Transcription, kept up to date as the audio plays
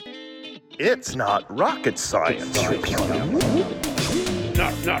It's not rocket science. Not rocket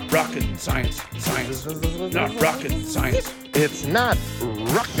science. Not rocket science. It's not rocket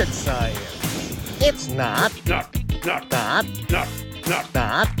science. It's not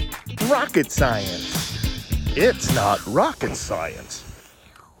rocket science. It's not rocket science.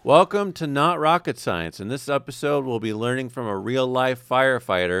 Welcome to Not Rocket Science. In this episode, we'll be learning from a real-life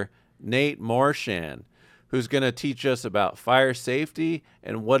firefighter, Nate Morshan, who's going to teach us about fire safety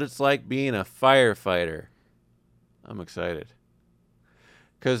and what it's like being a firefighter. I'm excited.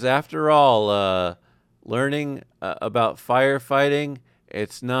 Because after all, learning about firefighting,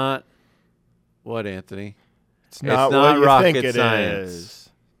 it's not... What, Anthony? It's not what you rocket think it science. is.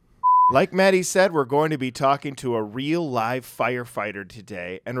 Like Maddie said, we're going to be talking to a real live firefighter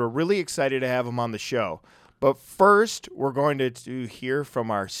today, and we're really excited to have him on the show. But first, we're going to hear from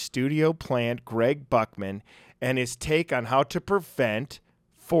our studio plant, Greg Buckman, and his take on how to prevent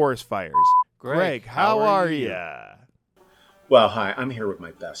forest fires. Greg, how are you? Well, hi, I'm here with my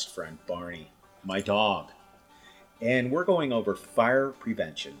best friend, Barney, my dog. And we're going over fire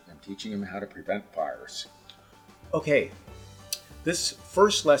prevention. I'm teaching him how to prevent fires. Okay, this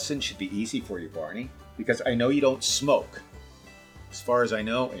first lesson should be easy for you, Barney, because I know you don't smoke. As far as I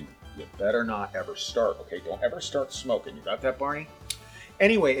know, and you better not ever start, okay? Don't ever start smoking. You got that, Barney?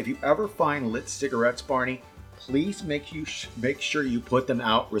 Anyway, if you ever find lit cigarettes, Barney, please make sure you put them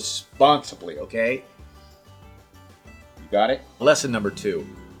out responsibly, okay? You got it? Lesson number 2.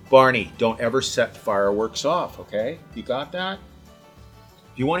 Barney, don't ever set fireworks off, okay? You got that?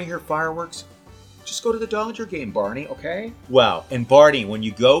 If you want to hear fireworks, just go to the Dodger game, Barney, okay? Well, and Barney, when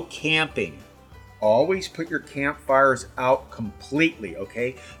you go camping, always put your campfires out completely,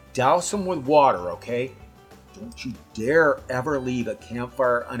 okay? Douse them with water, okay? Don't you dare ever leave a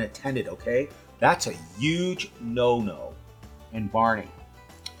campfire unattended, okay? That's a huge no-no. And Barney,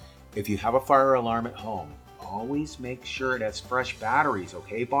 if you have a fire alarm at home, always make sure it has fresh batteries,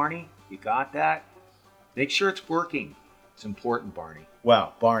 okay, Barney? You got that? Make sure it's working. It's important, Barney.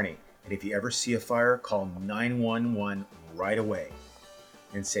 Well, Barney, and if you ever see a fire, call 911 right away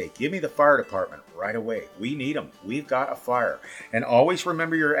and say, give me the fire department right away. We need them. We've got a fire. And always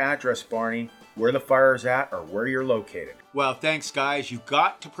remember your address, Barney, where the fire is at or where you're located. Well, thanks, guys. You've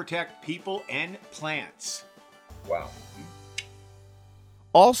got to protect people and plants. Wow.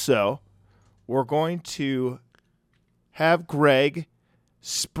 Also, we're going to have Greg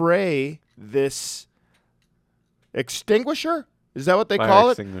spray this extinguisher. Is that what they call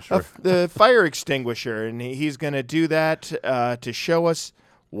it? The fire extinguisher. And he's going to do that to show us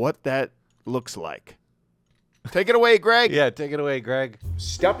what that looks like. Take it away, Greg. Yeah, take it away, Greg.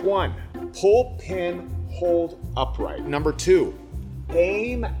 Step 1, pull pin, hold upright. Number 2,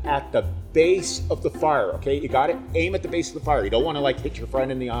 aim at the base of the fire, okay? You got it? Aim at the base of the fire. You don't want to hit your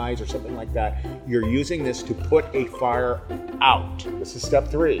friend in the eyes or something like that. You're using this to put a fire out. This is step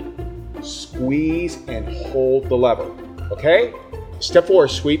 3. Squeeze and hold the lever, okay? Step 4,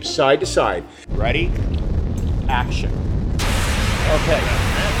 sweep side to side. Ready? Action. Okay,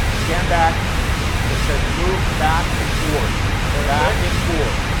 stand back. It says move back and forth. Back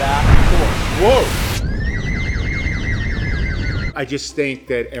and forth. Whoa! I just think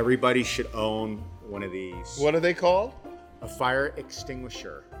that everybody should own one of these. What are they called? A fire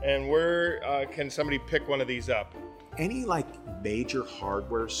extinguisher. And where can somebody pick one of these up? Any major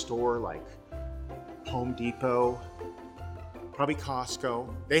hardware store like Home Depot, probably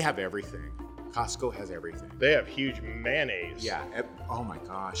Costco. They have everything. Costco has everything. They have huge mayonnaise. Yeah. Oh my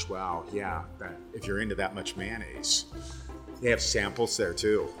gosh. Wow. Yeah. If you're into that much mayonnaise. They have samples there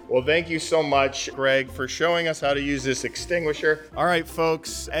too. Well, thank you so much, Greg, for showing us how to use this extinguisher. All right,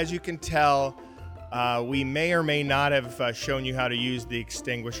 folks, as you can tell, we may or may not have shown you how to use the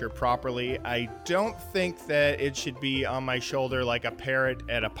extinguisher properly. I don't think that it should be on my shoulder like a parrot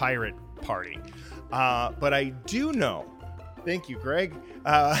at a pirate party. But I do know, thank you, Greg,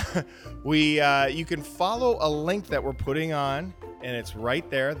 you can follow a link that we're putting on, and it's right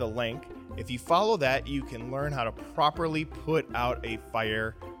there, the link. If you follow that, you can learn how to properly put out a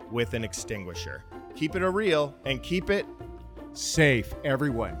fire with an extinguisher. Keep it real and keep it safe.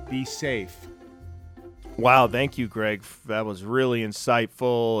 Everyone, be safe. Wow, thank you, Greg. That was really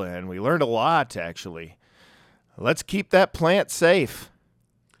insightful, and we learned a lot, actually. Let's keep that plant safe.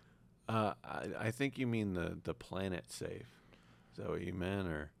 I think you mean the planet safe. Is that what you meant,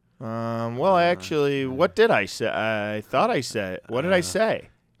 or? Well, actually, what did I say? I thought I said. What did I say?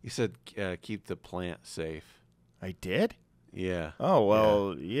 You said keep the plant safe. I did? Yeah. Oh,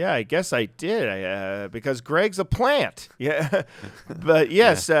 well, yeah, I guess I did, because Greg's a plant. Yeah. But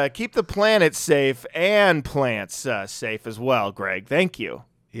yes, keep the planet safe and plants safe as well, Greg. Thank you.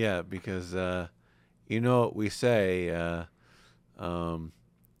 Yeah, because you know what we say.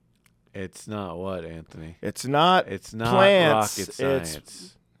 It's not what, Anthony? It's not. It's not plants. rocket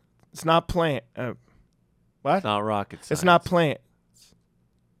science. It's not plant. What? It's not rocket science. It's not plant.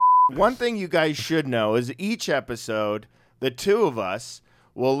 One thing you guys should know is each episode, the two of us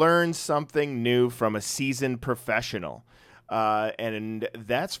will learn something new from a seasoned professional. And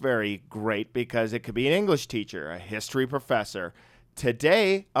that's very great because it could be an English teacher, a history professor,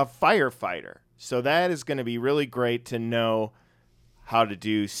 today, a firefighter. So that is going to be really great to know how to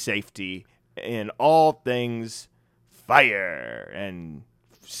do safety in all things fire and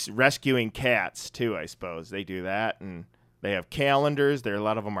rescuing cats, too, I suppose. They do that, and they have calendars. A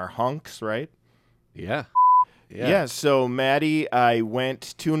lot of them are hunks, right? Yeah. Yeah, so Maddie, I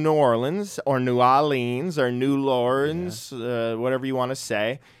went to New Orleans or New Orleans or New Orleans, whatever you want to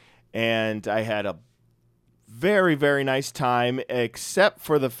say, and I had a very, very nice time, except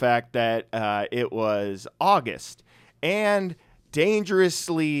for the fact that it was August and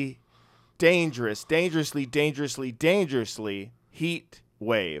dangerously heat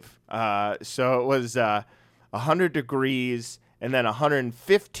wave. So it was 100 degrees and then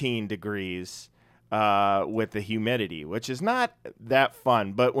 115 degrees. With the humidity, which is not that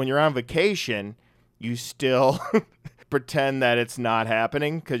fun. But when you're on vacation, you still pretend that it's not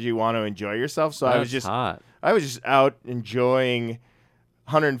happening because you want to enjoy yourself. So That's hot. I was just out enjoying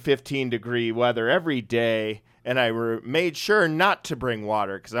 115-degree weather every day, and I made sure not to bring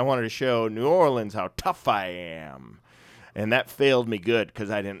water because I wanted to show New Orleans how tough I am. And that failed me good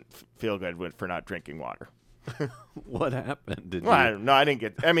because I didn't feel good for not drinking water. What happened? I don't know. I didn't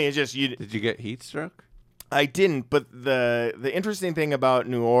get. I mean, it's just you. Did you get heat stroke? I didn't. But the interesting thing about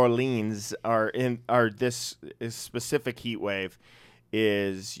New Orleans this specific heat wave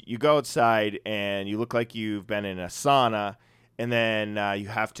is you go outside and you look like you've been in a sauna, and then you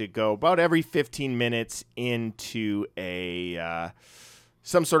have to go about every 15 minutes into a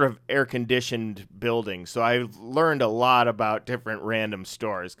some sort of air-conditioned building. So I learned a lot about different random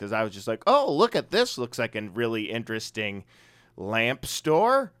stores because I was just like, oh, look at this. Looks like a really interesting lamp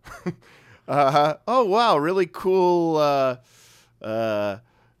store. Oh, wow, really cool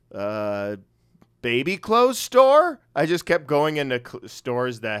baby clothes store. I just kept going into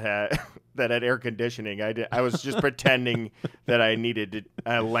stores that had that had air conditioning. I was just pretending that I needed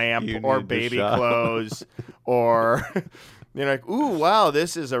a lamp or baby clothes or... You're like, ooh, wow,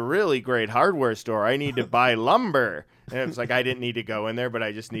 this is a really great hardware store. I need to buy lumber. And it was like I didn't need to go in there, but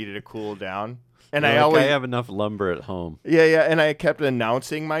I just needed to cool down. And I have enough lumber at home. Yeah, and I kept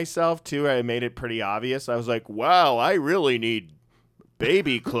announcing myself, too. I made it pretty obvious. I was like, wow, I really need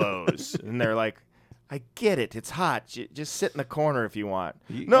baby clothes. And they're like, I get it. It's hot. Just sit in the corner if you want.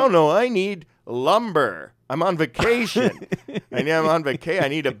 No, I need lumber. I'm on vacation. I'm on vacation. I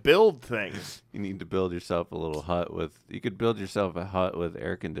need to build things. You need to build yourself a little hut with. You could build yourself a hut with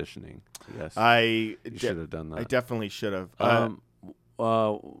air conditioning. Yes, you should have done that. I definitely should have.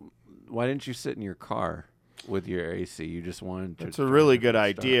 Why didn't you sit in your car with your AC? You just wanted to. It's a really good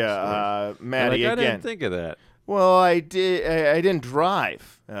idea, Maddie. I again, didn't think of that. Well, I did. I didn't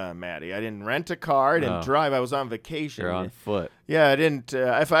drive, Maddie. I didn't rent a car. I didn't drive. I was on vacation. You're on foot. Yeah, I didn't.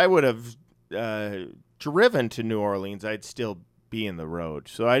 If I would have driven to New Orleans, I'd still be in the road.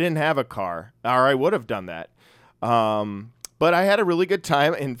 So I didn't have a car, or I would have done that. But I had a really good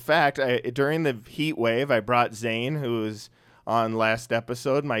time. In fact, during the heat wave, I brought Zane, who was on last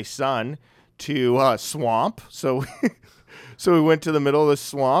episode, my son, to swamp. So we went to the middle of the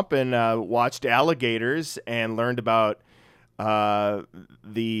swamp and watched alligators and learned about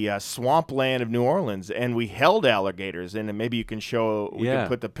the swampland of New Orleans, and we held alligators. And maybe you can show. We can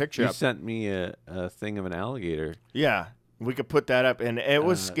put the picture up. You sent me a thing of an alligator. Yeah, we could put that up, and it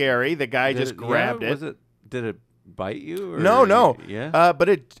was scary. The guy just grabbed it. Did it bite you? Or No. Yeah. But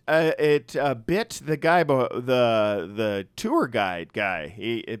it bit the guy, the tour guide guy.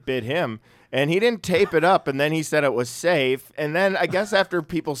 It bit him, and he didn't tape it up. And then he said it was safe. And then I guess after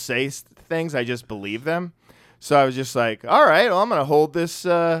people say things, I just believe them. So I was just like, all right, well, I'm going to hold this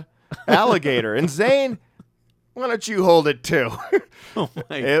alligator. And Zane, why don't you hold it too? Oh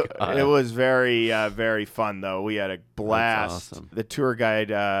my God. It was very, very fun, though. We had a blast. That's awesome. The tour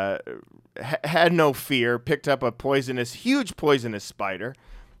guide had no fear, picked up a huge poisonous spider,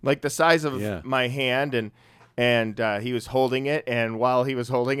 like the size of my hand, and he was holding it. And while he was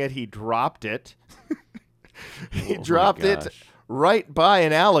holding it, he dropped it. He dropped it right by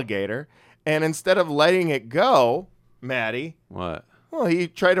an alligator. And instead of letting it go, Maddie. What? Well, he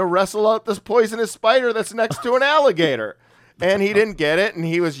tried to wrestle out this poisonous spider that's next to an alligator. And he didn't get it, and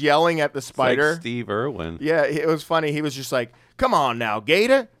he was yelling at the spider. It's like Steve Irwin. Yeah, it was funny. He was just like, Come on now,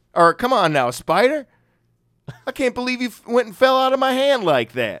 Gator. Or come on now, Spider. I can't believe you went and fell out of my hand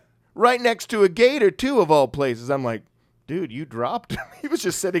like that. Right next to a gator, too, of all places. I'm like, dude, you dropped him. He was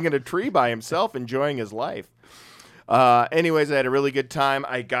just sitting in a tree by himself enjoying his life. Anyways, I had a really good time.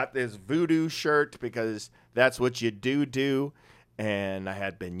 I got this voodoo shirt because that's what you do. And I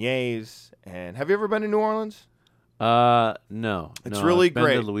had beignets. And have you ever been to New Orleans? No. It's no, really I've been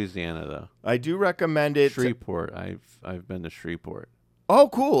great. to Louisiana, though. I do recommend it. Shreveport. I've been to Shreveport. Oh,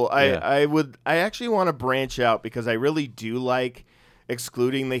 cool. Yeah. I actually want to branch out because I really do like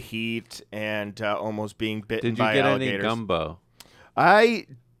excluding the heat and almost being bitten Did you by get alligators. any gumbo?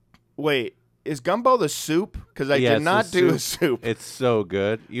 Wait, is gumbo the soup? Because I Yeah, did not do a soup. It's so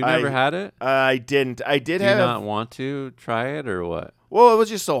good. You never had it? I didn't. I did Do have. you not want to try it or what? Well, it was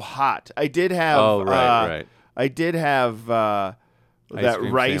just so hot. I did have. Oh, right. I did have that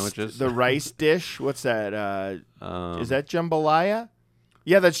cream rice, sandwiches? the rice dish. What's that? Is that jambalaya?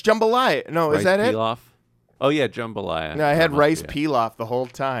 Yeah, that's jambalaya. No, rice is that pilaf? Oh yeah, jambalaya. it? No, I had That must rice be it. pilaf the whole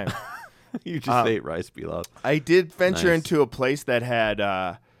time. You just ate rice pilaf. I did venture Nice. into a place that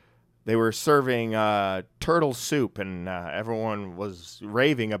had. They were serving turtle soup, and everyone was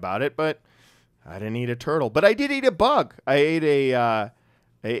raving about it. But I didn't eat a turtle. But I did eat a bug. I ate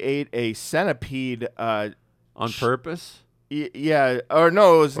a centipede. On purpose? Yeah, or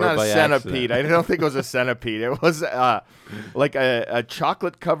no, it was Or not a by centipede. accident? I don't think it was a centipede. It was like a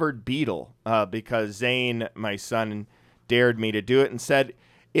chocolate-covered beetle because Zane, my son, dared me to do it and said,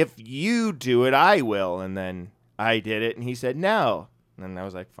 if you do it, I will. And then I did it, and he said, no. And I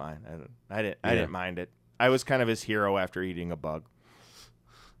was like, fine. I didn't mind it. I was kind of his hero after eating a bug.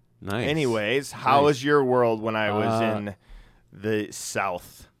 Nice. Anyways, how was your world when I was in the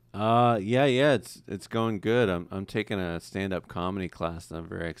South? Yeah, it's going good. I'm taking a stand-up comedy class that I'm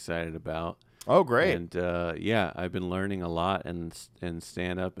very excited about. Oh, great. And yeah, I've been learning a lot in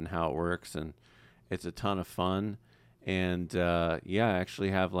stand-up and how it works, and it's a ton of fun. And yeah, I actually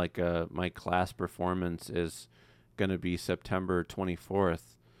have like my class performance is going to be September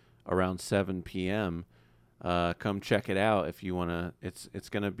 24th around 7 p.m. Come check it out if you want to. It's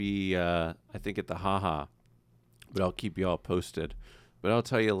going to be, I think, at the Haha, but I'll keep you all posted. But I'll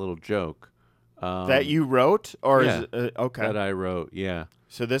tell you a little joke. That you wrote? Or yeah, is it, okay. that I wrote, yeah.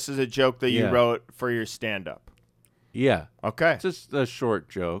 So this is a joke that you Yeah. wrote for your stand-up. Yeah. Okay. It's just a short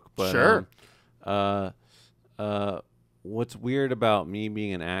joke. But, Sure. What's weird about me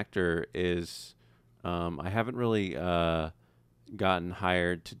being an actor is I haven't really gotten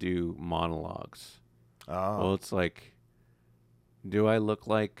hired to do monologues. Oh. Well, it's like, do I look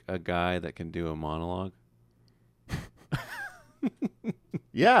like a guy that can do a monologue?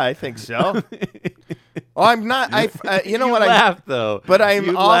 Yeah, I think so. Oh, I'm not. You know you what? laugh, though. But I'm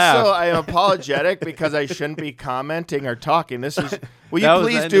You also laugh. I'm apologetic because I shouldn't be commenting or talking. This is. Will you That was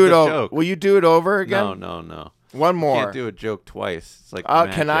the please end do of it the over? joke. Will you do it over again? No. One more. Can't do a joke twice. It's like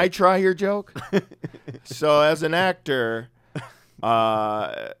Can I magic. try your joke? So, as an actor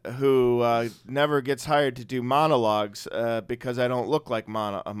who never gets hired to do monologues because I don't look like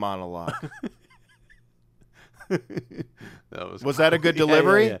a monologue. Was that a good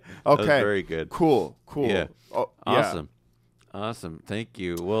delivery? Yeah. Okay. That was very good. Cool. Yeah. Oh, yeah. Awesome. Thank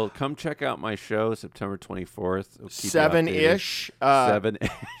you. Well, come check out my show September 24th. We'll keep you 7-ish. updated.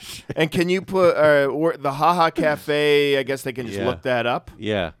 7-ish. And can you put the Haha Cafe? I guess they can just Yeah. look that up.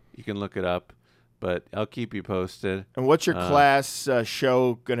 Yeah, you can look it up, but I'll keep you posted. And what's your class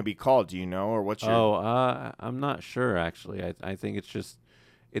show going to be called? Do you know, or what's your? I'm not sure actually. I think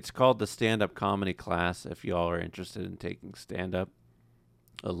it's called the stand-up comedy class. If y'all are interested in taking stand-up,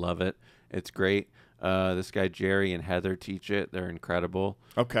 I love it. It's great. This guy Jerry and Heather teach it. They're incredible.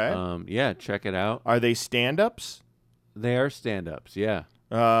 Okay. Yeah, check it out. Are they stand-ups? They are stand-ups. Yeah.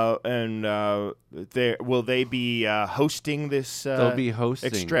 And will they be hosting this? They'll be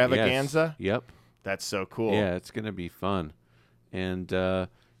hosting extravaganza. Yes. Yep. That's so cool. Yeah, it's gonna be fun, and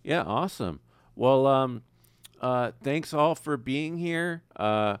yeah, awesome. Well, thanks all for being here.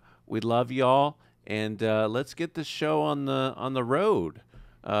 We love y'all, and let's get the show on the road.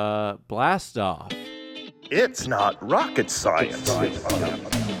 Blast off. It's not rocket science.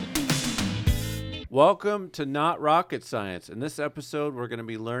 Welcome to Not Rocket Science. In this episode, we're going to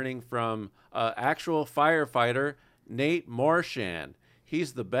be learning from actual firefighter Nate Morshan.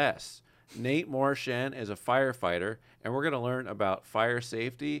 He's the best. Nate Morshan is a firefighter, and we're going to learn about fire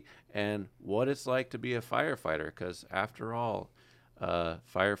safety and what it's like to be a firefighter. Because after all,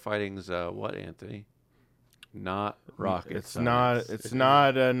 firefighting's what, Anthony? not rocket It's science.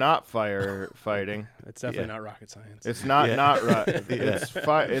 not firefighting. It's definitely not rocket science. It's not it's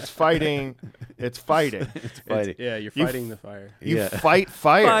fighting. It's fighting. It's fighting. Yeah, you're fighting the fire. You fight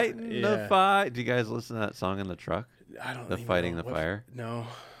fire. Fighting the Yeah. fire. Do you guys listen to that song in the truck? I don't The even Fighting know the Fire? No.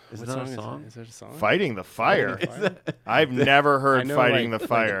 Isn't What that a song song? Is that a song? Fighting the fire. Fighting the fire? I've never I heard know, fighting like- the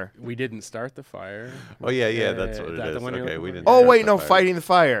fire. We didn't start the fire. Oh yeah, that's what Is it that the is. one you're Okay, looking we for? didn't. Oh start wait, the no, fire. fighting the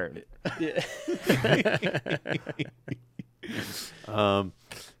fire.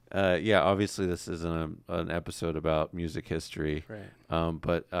 Yeah, obviously this isn't an episode about music history. Right.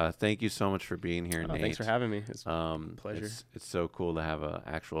 But thank you so much for being here, Oh, Nate. thanks for having me. It's a pleasure. It's so cool to have an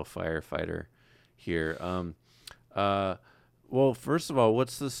actual firefighter here. Well, first of all,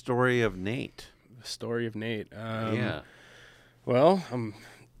 what's the story of Nate? The story of Nate. Yeah. Well, I'm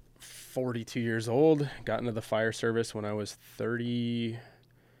 42 years old. Got into the fire service when I was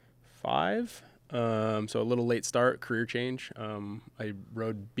 35. So a little late start, career change. I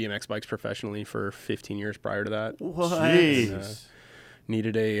rode BMX bikes professionally for 15 years prior to that. What? Jeez.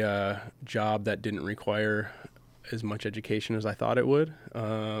 Needed a job that didn't require as much education as I thought it would.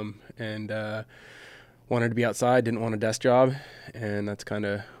 And wanted to be outside, didn't want a desk job. And that's kind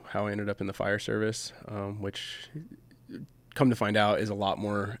of how I ended up in the fire service, which come to find out is a lot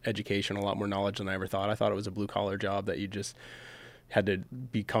more education, a lot more knowledge than I ever thought. I thought it was a blue collar job that you just had to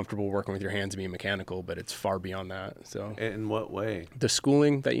be comfortable working with your hands and being mechanical, but it's far beyond that. So In what way? the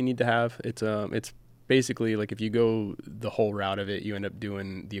schooling that you need to have, it's basically like if you go the whole route of it, you end up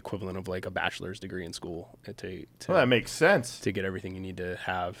doing the equivalent of like a bachelor's degree in school to Well, that makes sense. to get everything you need to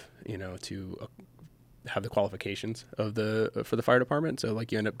have, to have the qualifications for the fire department. So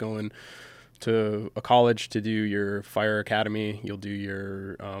like you end up going to a college to do your fire academy, you'll do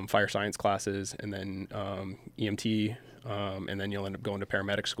your fire science classes, and then EMT, and then you'll end up going to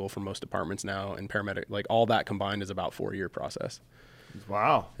paramedic school for most departments now. And paramedic, like all that combined, is about 4-year process.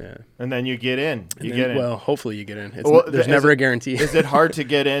 Wow. Yeah. And then you get in. Well, hopefully you get in. is There's never a guarantee. Is it hard to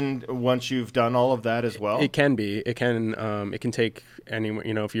get in once you've done all of that as well? It can be. It can take anywhere.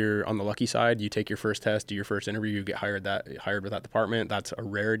 If you're on the lucky side, you take your first test, do your first interview, you get hired with that department. That's a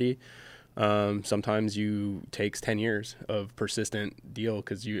rarity. Sometimes you takes 10 years of persistent deal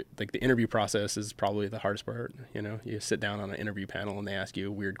because the interview process is probably the hardest part. You sit down on an interview panel and they ask you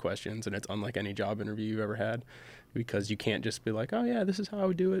weird questions, and it's unlike any job interview you've ever had, because you can't just be like, oh yeah, this is how I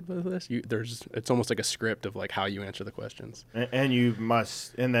would do it with this. It's almost like a script of like how you answer the questions. And you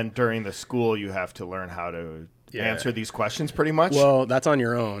must, and then during the school, you have to learn how to answer these questions pretty much. Well, that's on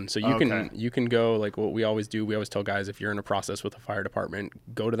your own. So Okay. you can go like what we always do. We always tell guys, if you're in a process with a fire department,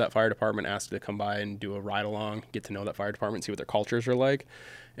 go to that fire department, ask to come by and do a ride along, get to know that fire department, see what their cultures are like.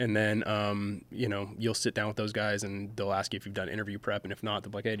 And then, you'll sit down with those guys and they'll ask you if you've done interview prep. And if not,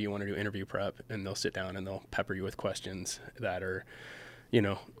 they'll be like, hey, do you want to do interview prep? And they'll sit down and they'll pepper you with questions that are,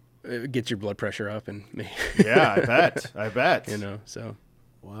 get your blood pressure up and Yeah, I bet. so.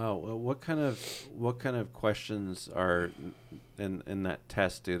 Wow. Well, what kind of questions are in that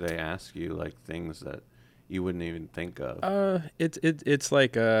test do they ask you, like things that you wouldn't even think of? It's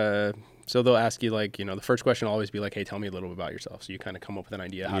like so they'll ask you like, the first question will always be like, hey, tell me a little bit about yourself. So you kind of come up with an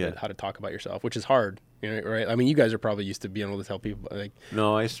idea how to talk about yourself, which is hard, right? I mean, you guys are probably used to being able to tell people like,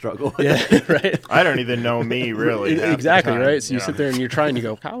 No, I struggle with that. yeah, right. I don't even know me really. half the Exactly, time, right? So you sit there and you're trying to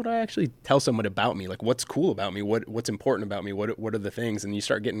go, how would I actually tell someone about me? Like, what's cool about me? What's important about me? What are the things? And you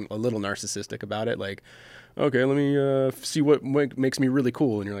start getting a little narcissistic about it. Like, okay, let me see what makes me really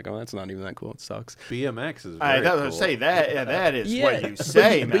cool. And you're like, oh, that's not even that cool. It sucks. BMX is I very was cool. gonna say that. Yeah, that is what you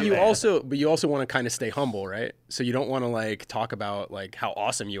say, but you man. also want to kind of stay humble, right? So you don't want to like talk about like how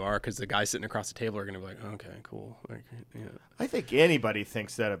awesome you are, because the guys sitting across the table are gonna be like, okay, cool. Like, yeah. I think anybody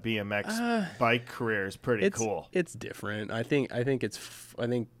thinks that a BMX bike career is pretty cool. It's different. I think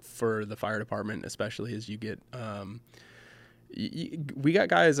for the fire department especially, as you get, we got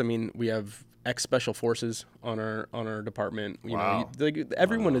guys. I mean, we have ex-special forces on our department. Wow.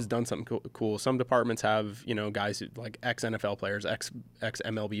 Everyone has done something cool. Some departments have guys who like ex-NFL players,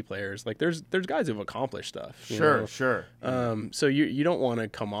 ex-MLB players. Like there's guys who've accomplished stuff. Sure. So you don't want to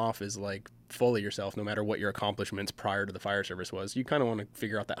come off as like full of yourself, no matter what your accomplishments prior to the fire service was. You kind of want to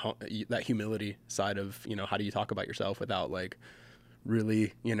figure out that humility side of how do you talk about yourself without like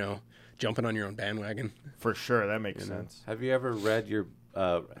really jumping on your own bandwagon. For sure, that makes sense. Have you ever rode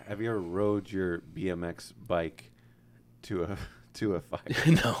your BMX bike to to a fire.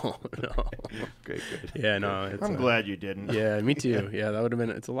 No. Good. Yeah, no. It's, I'm glad you didn't. Yeah, me too. Yeah, that would have been.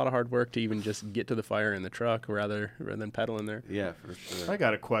 It's a lot of hard work to even just get to the fire in the truck rather than pedaling there. Yeah, for sure. I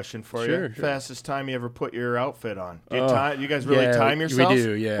got a question for Sure, you. sure. Fastest time you ever put your outfit on? Do you guys really yeah, time we yourselves?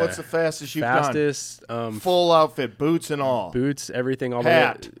 do, yeah. What's the fastest you've Fastest, done? Full outfit, boots and all. boots, everything, all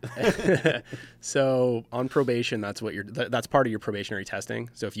Hat. the way. So on probation, that's what that's part of your probationary testing.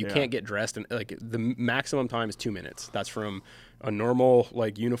 So if you Yeah. can't get dressed, and like the maximum time is 2 minutes. That's from a normal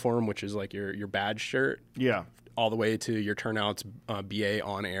like uniform, which is like your badge shirt, Yeah. all the way to your turnouts BA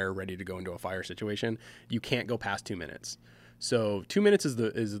on air, ready to go into a fire situation. You can't go past 2 minutes. So 2 minutes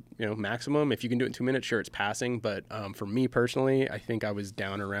is maximum. If you can do it in 2 minutes, sure, it's passing. But for me personally, I think I was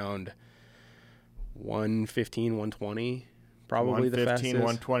down around 115, 120. Probably the 115, fastest.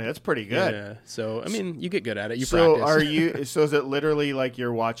 120. That's pretty good. Yeah. So I mean, you get good at it. You So practice. so is it literally like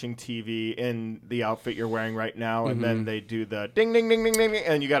you're watching TV in the outfit you're wearing right now, and then they do the ding, ding, ding, ding, ding, ding,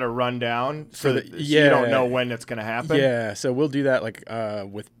 and you got to run down so you don't know when it's going to happen? Yeah, so we'll do that like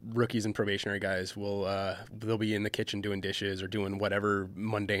with rookies and probationary guys. They'll be in the kitchen doing dishes or doing whatever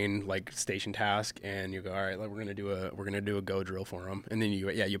mundane like station task, and you go, all right, like, we're gonna do a go drill for them, and then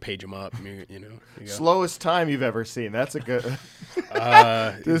you page them up. You go. Slowest time you've ever seen. That's a good.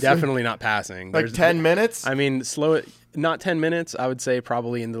 Definitely not passing. Like 10 minutes? I mean, not 10 minutes. I would say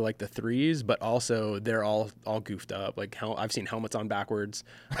probably into like the 3s, but also they're all goofed up. Like I've seen helmets on backwards.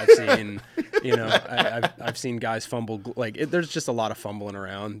 I've seen, I've seen guys fumble. There's just a lot of fumbling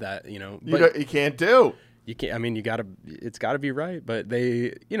around that, but you can't do. you can't. I mean, it's gotta be right. But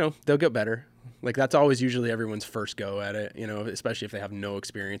they'll get better. Like that's always usually everyone's first go at it, especially if they have no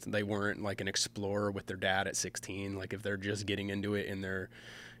experience and they weren't like an explorer with their dad at 16. Like if they're just getting into it in their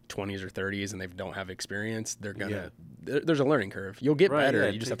 20s or 30s and they don't have experience, they're gonna. There's a learning curve. You'll get better.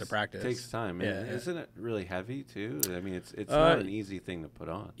 You just have to practice. It takes time. Yeah. Isn't it really heavy too? I mean, it's not an easy thing to put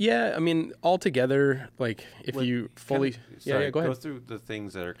on. Yeah, I mean, altogether, like if you fully, go ahead. Go through the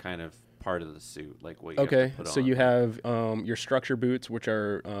things that are kind of part of the suit, like what you have Okay, to put so on. you have your structure boots, which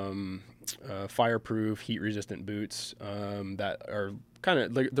are fireproof, heat-resistant boots that are kind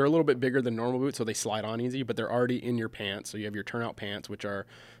of they're a little bit bigger than normal boots, so they slide on easy, but they're already in your pants. So you have your turnout pants, which are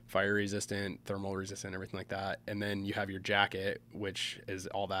fire-resistant, thermal-resistant, everything like that, and then you have your jacket, which is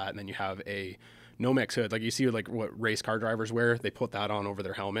all that, and then you have a Nomex hood, like you see, like what race car drivers wear. They put that on over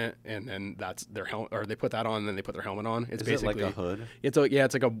their helmet, and then that's their helmet, or they put that on, and then they put their helmet on. It's basically like a hood. It's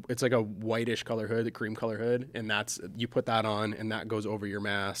like a whitish color hood, a cream color hood, and you put that on, and that goes over your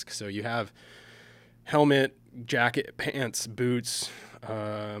mask. So you have helmet, jacket, pants, boots,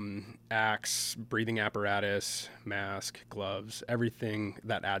 axe, breathing apparatus, mask, gloves, everything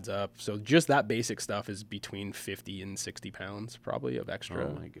that adds up. So just that basic stuff is between 50 and 60 pounds probably of extra.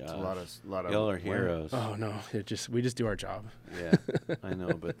 Oh my god, It's a lot of y'all are heroes. Oh no, we just do our job. Yeah, I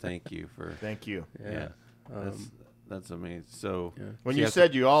know, but thank you for. Thank you. Yeah, that's amazing. So When you you have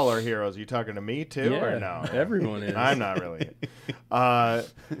said you all are heroes, you talking to me too, or Yeah, no? everyone is. I'm not really.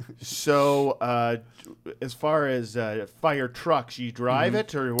 As far as fire trucks, you drive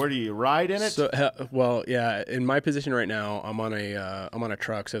it, or where do you ride in it? So, well, yeah. In my position right now, I'm on a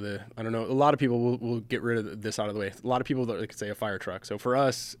truck. So I don't know. A lot of people will get rid of this out of the way. A lot of people that could say a fire truck. So for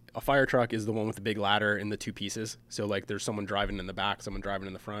us, a fire truck is the one with the big ladder and the two pieces. So like, there's someone driving in the back, someone driving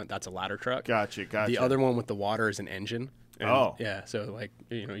in the front. That's a ladder truck. Gotcha. The other one with the water is an engine. And, Oh. Yeah. So like,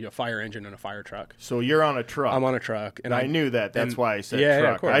 you have a fire engine and a fire truck. So you're on a truck. I'm on a truck, and I knew that. That's why I said yeah, truck.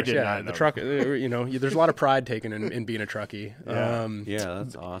 Yeah, of course, I did yeah. not know. The truck. There's a lot of pride taken in being a truckie. Yeah. yeah,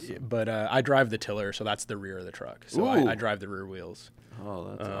 that's awesome. But I drive the tiller, so that's the rear of the truck. So Ooh. I drive the rear wheels.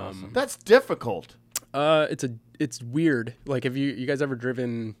 Oh, that's awesome. That's difficult. It's weird. Like, have you guys ever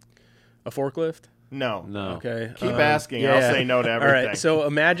driven a forklift? No. No. Okay. Keep asking. I'll say no to everything. All right. So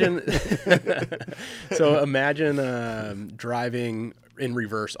imagine driving in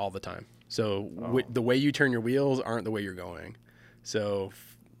reverse all the time. So the way you turn your wheels aren't the way you're going. So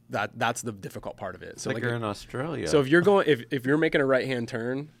that's the difficult part of it. It's So like you're in Australia. So if you're making a right-hand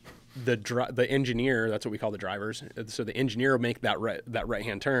turn, the engineer, that's what we call the drivers. So the engineer will make that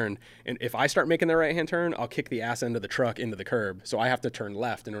right-hand turn, and if I start making the right-hand turn, I'll kick the ass end of the truck into the curb. So I have to turn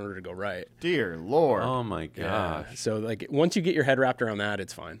left in order to go right. Dear Lord. oh my gosh. Yeah. So like once you get your head wrapped around that,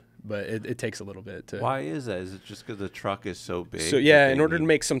 it's fine. But it takes a little bit to. Why is that? Is it just because the truck is so big? So yeah, in order to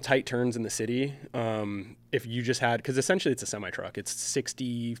make some tight turns in the city, if you just had, because essentially it's a semi truck, it's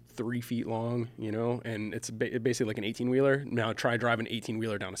 63 feet long, and it's basically like an 18-wheeler. Now try driving an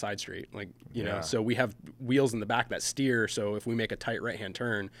 18-wheeler down a side street, So we have wheels in the back that steer. So if we make a tight right-hand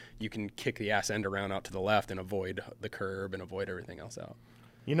turn, you can kick the ass end around out to the left and avoid the curb and avoid everything else out.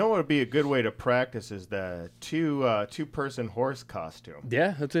 You know what would be a good way to practice is the two-person horse costume.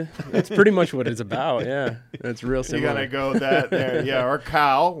 Yeah, that's pretty much what it's about. Yeah, that's real You similar. gotta go that there, yeah, or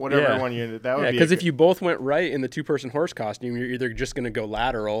cow, whatever one you. That would be. Because if you both went right in the two-person horse costume, you're either just gonna go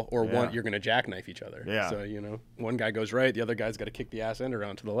lateral or you're gonna jackknife each other. Yeah. So one guy goes right, the other guy's got to kick the ass end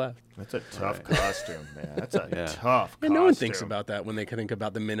around to the left. That's a tough costume, man. That's a tough. And costume. no one thinks about that when they think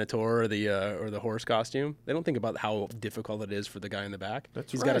about the Minotaur or the horse costume. They don't think about how difficult it is for the guy in the back.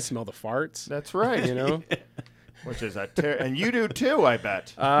 He's got to smell the farts. That's right. Which is and you do too, I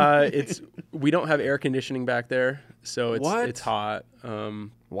bet. We don't have air conditioning back there, so it's hot.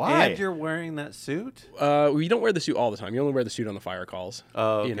 Why? And you're wearing that suit? You don't wear the suit all the time. You only wear the suit on the fire calls.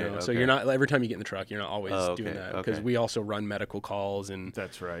 Oh, okay, So you're not every time you get in the truck. You're not always doing that because okay. we also run medical calls and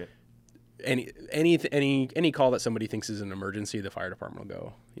That's right. any call that somebody thinks is an emergency, the fire department will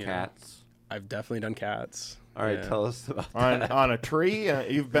go. Cats. I've definitely done cats. All right, tell us about that. On a tree.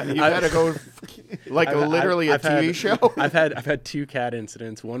 You've had to go literally a TV show. I've had 2 cat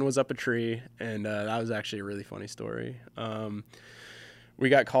incidents. One was up a tree, and that was actually a really funny story. We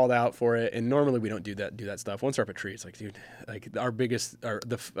got called out for it, and normally we don't do that stuff. Once we're up a tree, it's like, dude, like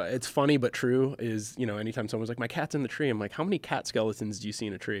it's funny but true is, anytime someone's like, my cat's in the tree, I'm like, how many cat skeletons do you see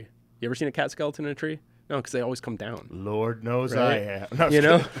in a tree? You ever seen a cat skeleton in a tree? No, because they always come down. Lord knows right? I have.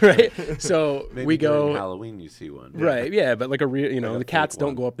 No, right? So Maybe we go during Halloween. You see one, right? Yeah, but like a real, Like a the cats fake don't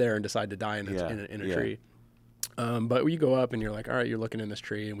one. go up there and decide to die in a tree. But you go up and you're like, all right, you're looking in this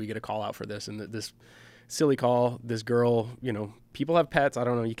tree, and we get a call out for this, and this silly call. This girl, people have pets. I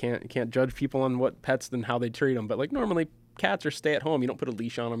don't know. You can't judge people on what pets and how they treat them. But like normally, cats are stay at home. You don't put a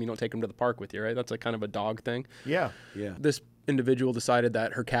leash on them. You don't take them to the park with you, right? That's like kind of a dog thing. Yeah. This individual decided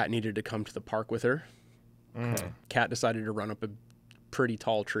that her cat needed to come to the park with her. Cat decided to run up a pretty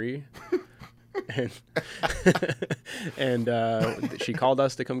tall tree. and she called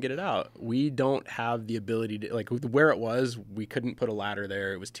us to come get it out. We don't have the ability to, like, where it was, we couldn't put a ladder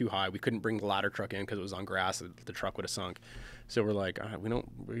there. It was too high. We couldn't bring the ladder truck in because it was on grass. The truck would have sunk. So we're like, we don't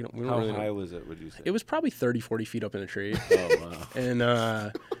How really high was it, would you say? It was probably 30, 40 feet up in the tree. Oh, wow.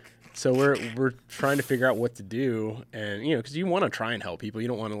 And so we're trying to figure out what to do, and because you want to try and help people, you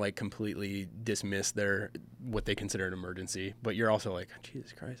don't want to like completely dismiss what they consider an emergency, but you're also like,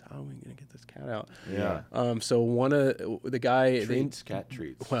 Jesus Christ, how are we gonna get this cat out? Yeah. So one of the guy, Cat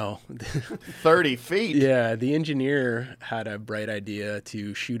treats. well, 30 feet. yeah, the engineer had a bright idea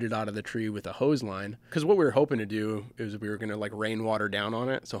to shoot it out of the tree with a hose line, because what we were hoping to do is we were gonna like rainwater down on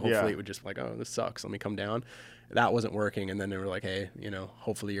it, so hopefully it would just like, oh, this sucks, let me come down. That wasn't working, and then they were like, hey,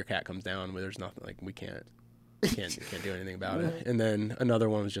 hopefully your cat comes down. There's nothing, like, we can't do anything about it. And then another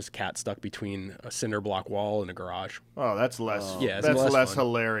one was just cat stuck between a cinder block wall and a garage. Oh, that's less. Yeah, that's less less fun.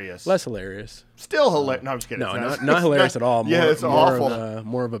 hilarious. Less hilarious. Still hilarious. No, I'm just kidding. No, It's not hilarious at all. Yeah, it's awful.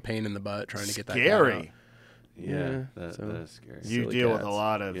 More of a pain in the butt trying to get that cat Scary. out. Yeah, Yeah, so that is scary. You Silly deal with cats. a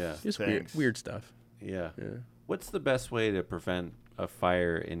lot of Just things. weird stuff. Yeah. Yeah. What's the best way to prevent a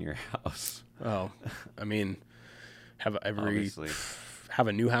fire in your house? Oh, I mean, Obviously. have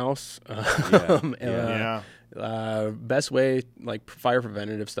a new house. Yeah. Best way, like fire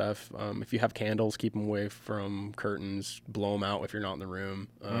preventative stuff. If you have candles, keep them away from curtains. Blow them out if you're not in the room.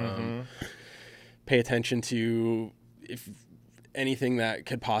 Pay attention to if anything that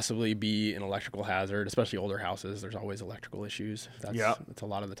could possibly be an electrical hazard, especially older houses. There's always electrical issues. That's a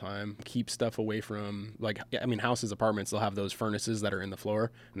lot of the time. Keep stuff away from, houses, apartments, they'll have those furnaces that are in the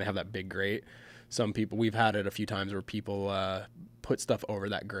floor, and they have that big grate. Some people, we've had it a few times where people put stuff over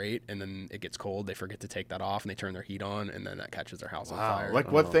that grate, and then it gets cold. They forget to take that off, and they turn their heat on, and then that catches their house on fire.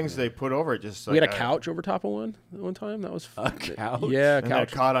 Like what things they put over it? Just we had a couch over top of one time. That was A couch? Yeah, a and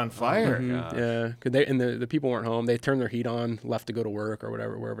couch. that caught on fire. Mhm, yeah, cause the people weren't home. They turned their heat on, left to go to work or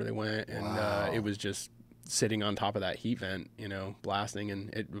whatever, wherever they went, and it was just sitting on top of that heat vent, blasting, and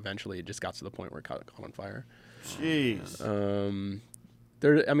it just got to the point where it caught on fire. Jeez.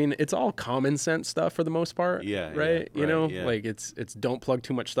 It's all common sense stuff for the most part. Yeah, right. yeah. Like it's don't plug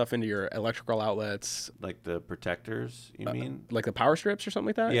too much stuff into your electrical outlets. Like the protectors, you mean? Like the power strips or something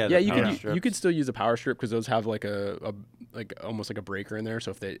like that. Yeah, yeah. the You power could strips. you could still use a power strip because those have like almost like a breaker in there.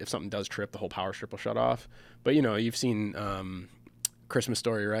 So if something does trip, the whole power strip will shut off. But you've seen Christmas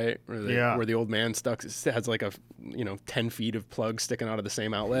Story, right? Where the old man has like 10 feet of plugs sticking out of the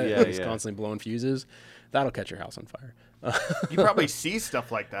same outlet. Yeah, and he's yeah. constantly blowing fuses. That'll catch your house on fire. You probably see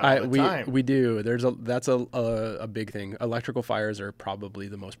stuff like that all the time. We do. That's a big thing. Electrical fires are probably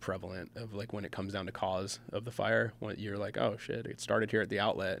the most prevalent of like when it comes down to cause of the fire. When you're like, oh shit, it started here at the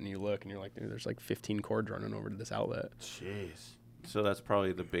outlet, and you look and you're like, dude, there's like 15 cords running over to this outlet. Jeez. So that's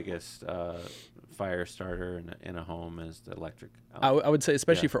probably the biggest fire starter in a home is the electric. I would say,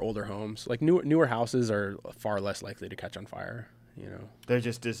 especially for older homes, like newer houses are far less likely to catch on fire. They're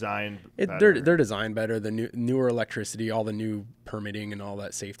just designed they're designed better. The newer electricity, all the new permitting and all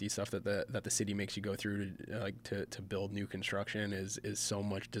that safety stuff that the city makes you go through to build new construction is so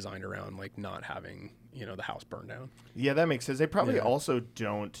much designed around like not having the house burned down. Yeah, that makes sense. They probably also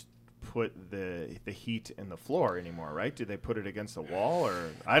don't put the heat in the floor anymore, right? Do they put it against the wall,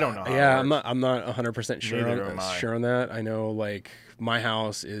 or I don't know how Yeah, I'm not 100% Neither sure on that. I know like my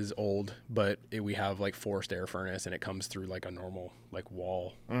house is old, but we have like forced air furnace and it comes through like a normal like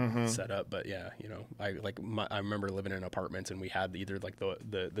wall setup. But yeah, I remember living in apartments and we had either like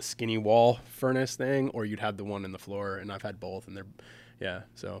the skinny wall furnace thing, or you'd have the one in the floor, and I've had both, and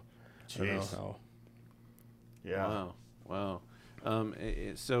so I don't know how. Yeah. Wow.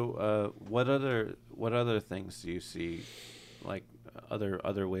 So what other things do you see, like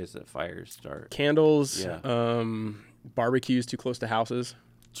other ways that fires start? Candles, barbecues too close to houses.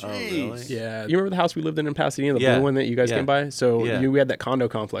 Oh, really? Yeah. You remember the house we lived in Pasadena, the blue one that you guys came by? So we had that condo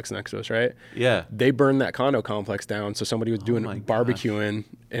complex next to us, right? Yeah. They burned that condo complex down. So somebody was doing barbecuing,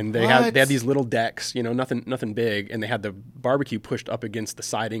 and they had these little decks, nothing big, and they had the barbecue pushed up against the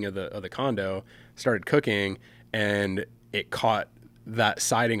siding of the condo, started cooking, and it caught that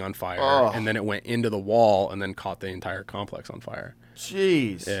siding on fire, and then it went into the wall and then caught the entire complex on fire.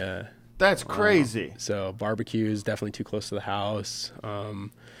 Jeez. Yeah. That's crazy. So barbecues definitely too close to the house.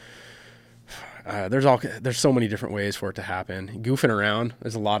 There's so many different ways for it to happen. Goofing around.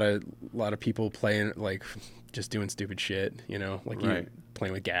 There's a lot of people playing, like just doing stupid shit, you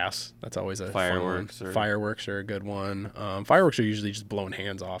playing with gas. That's always a fireworks. Fun one. Fireworks are a good one. Fireworks are usually just blowing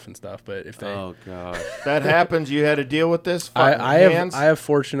hands off and stuff. But if they that happens, you had to deal with this. I have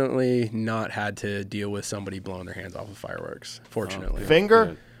fortunately not had to deal with somebody blowing their hands off with fireworks. Fortunately,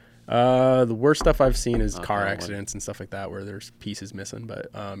 finger. The worst stuff I've seen is car accidents and stuff like that where there's pieces missing.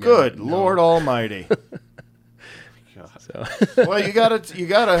 But good Lord Almighty. So. Well, you got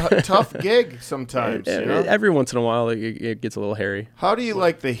a tough gig sometimes. Every once in a while, it gets a little hairy. How do you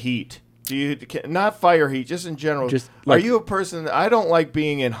like the heat? Do you not fire heat, just in general? Are you a person that I don't like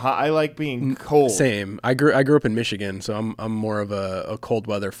being in hot? I like being cold. Same. I grew up in Michigan, so I'm more of a cold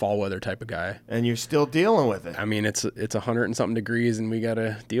weather, fall weather type of guy. And you're still dealing with it. I mean, it's 100 and something degrees, and we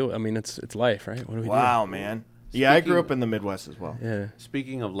gotta deal. I mean, it's life, right? What do we do? Wow, man. Yeah, I grew up in the Midwest as well. Yeah.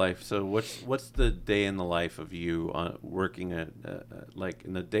 Speaking of life, so what's the day in the life of you working at like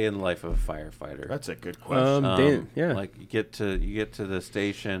in the day in the life of a firefighter? That's a good question. Like you get to the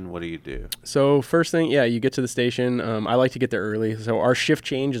station. What do you do? So first thing, you get to the station. I like to get there early. So our shift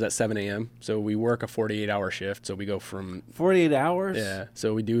change is at 7 a.m. So we work a 48-hour shift. So we go from 48 hours. Yeah.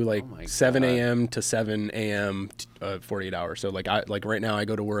 So we do like 7 a.m. to 7 a.m. 48 hours. So like right now I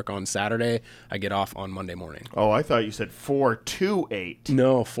go to work on Saturday. I get off on Monday morning. Oh, I thought you said 4 to 8.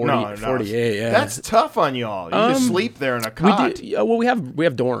 No, 48. Yeah, that's tough on y'all. You just sleep there in a cot. We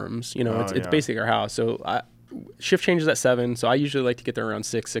have dorms. It's basically our house. So shift changes at 7. So I usually like to get there around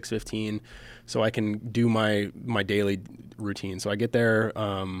 6:15, so I can do my daily routine. So I get there.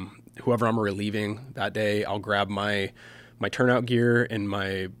 Whoever I'm relieving that day, I'll grab my turnout gear and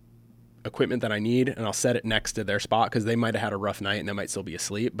my equipment that I need, and I'll set it next to their spot because they might have had a rough night and they might still be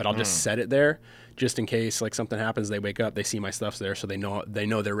asleep, but I'll just set it there just in case like something happens. They wake up, they see my stuff's there, so they know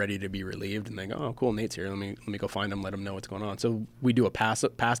they're ready to be relieved, and they go, oh cool, Nate's here, let me go find him, let them know what's going on. So we do a pass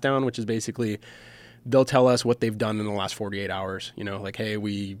down, which is basically they'll tell us what they've done in the last 48 hours. Like, hey,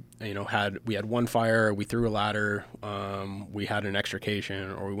 we had one fire, we threw a ladder, we had an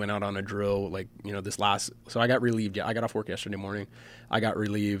extrication, or we went out on a drill. Like, so I got relieved. Yeah, I got off work yesterday morning. I got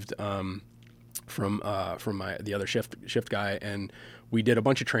relieved from the other shift guy, and we did a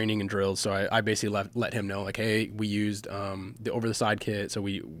bunch of training and drills. So I basically let him know, like, hey, we used the over the side kit. So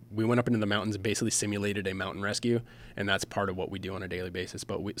we went up into the mountains and basically simulated a mountain rescue, and that's part of what we do on a daily basis.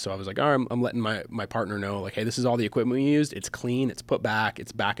 So I was like, all right, I'm letting my partner know, like, hey, this is all the equipment we used. It's clean, it's put back,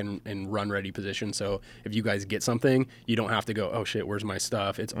 it's back in run ready position. So if you guys get something, you don't have to go, oh shit, where's my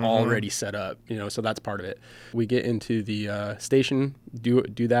stuff? It's already set up, so that's part of it. We get into the station, do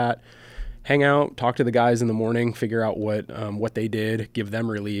that. Hang out, talk to the guys in the morning, figure out what they did, give them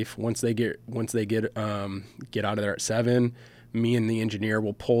relief. Once they get out of there at 7, me and the engineer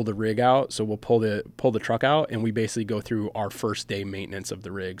will pull the rig out. So we'll pull the truck out, and we basically go through our first day maintenance of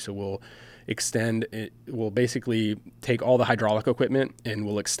the rig. So we'll extend it. We'll basically take all the hydraulic equipment and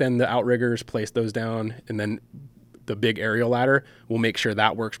we'll extend the outriggers, place those down, and then the big aerial ladder. We'll make sure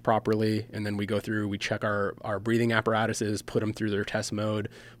that works properly, and then we go through, we check our breathing apparatuses, put them through their test mode.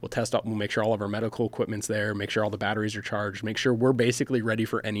 We'll make sure all of our medical equipment's there, make sure all the batteries are charged, make sure we're basically ready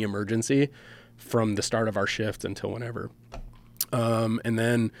for any emergency from the start of our shift until whenever. And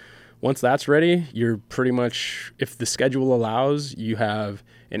then once that's ready, you're pretty much, if the schedule allows, you have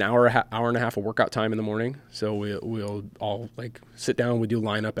an hour and a half of workout time in the morning. So we'll all like sit down. We do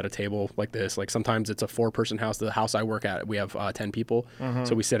line up at a table like this. Like sometimes it's a 4-person house. The house I work at, we have 10 people.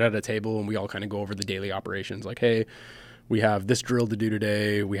 So we sit at a table and we all kind of go over the daily operations. Like, hey, we have this drill to do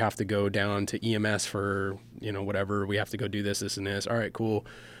today. We have to go down to EMS for, whatever. We have to go do this, and this. All right, cool.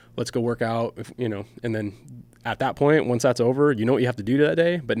 Let's go work out, and then at that point, once that's over, you know what you have to do that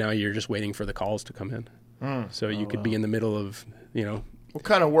day, but now you're just waiting for the calls to come in. So you could be in the middle of, What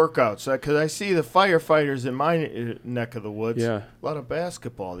kind of workouts? Because I see the firefighters in my neck of the woods. Yeah. A lot of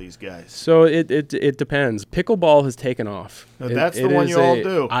basketball, these guys. So it depends. Pickleball has taken off. Now, that's the one you all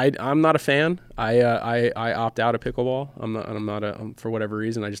do. I'm not a fan. I opt out of pickleball. I'm not for whatever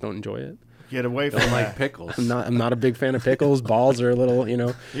reason, I just don't enjoy it. Get away from Like pickles. I'm not a big fan of pickles. Balls are a little,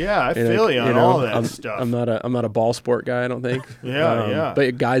 Yeah, I feel you on all that stuff. I'm not a ball sport guy, I don't think. Yeah.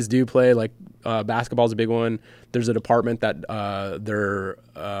 But guys do play, like basketball's a big one. There's a department that they're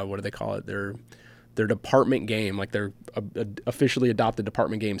what do they call it? Their department game, like their officially adopted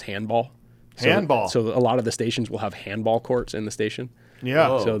department game's handball. Handball. So a lot of the stations will have handball courts in the station. Yeah.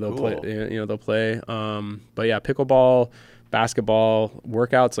 Oh, So they'll cool. play. They'll play. But yeah, pickleball, basketball,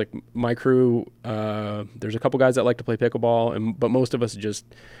 workouts. Like my crew, there's a couple guys that like to play pickleball, but most of us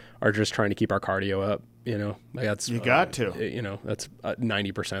are just trying to keep our cardio up. Like that's You got to. That's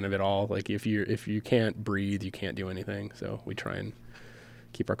 90% of it all. Like if you can't breathe, you can't do anything. So we try and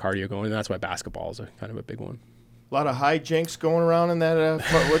keep our cardio going. And that's why basketball is kind of a big one. A lot of hijinks going around in that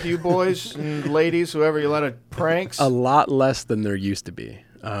with you boys and ladies, whoever. A lot of pranks. A lot less than there used to be.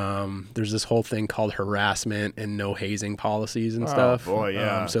 There's this whole thing called harassment and no hazing policies and stuff. Oh boy,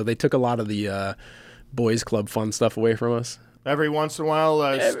 yeah. So they took a lot of the boys club fun stuff away from us. Every once in a while,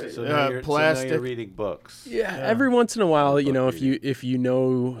 So now you're plastic. reading books. Yeah, every once in a while, if you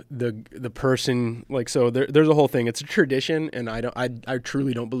know the person, like, so there's a whole thing. It's a tradition, and I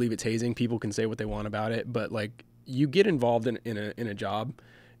truly don't believe it's hazing. People can say what they want about it, but like you get involved in a job,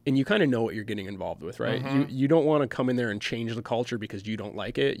 and you kind of know what you're getting involved with, right? You don't want to come in there and change the culture because you don't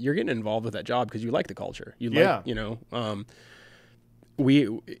like it. You're getting involved with that job because you like the culture. You get in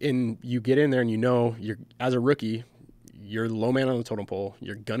there and you're as a rookie. You're the low man on the totem pole.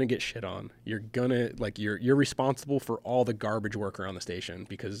 You're gonna get shit on. You're responsible for all the garbage work around the station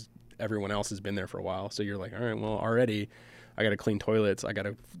because everyone else has been there for a while. So you're like, all right, well, already I got to clean toilets. I got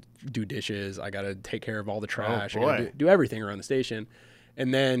to do dishes. I got to take care of all the trash. I gotta do everything around the station.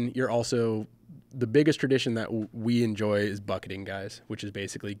 And then you're also, the biggest tradition that we enjoy is bucketing guys, which is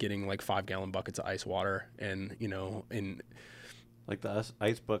basically getting like 5-gallon buckets of ice water and, Like the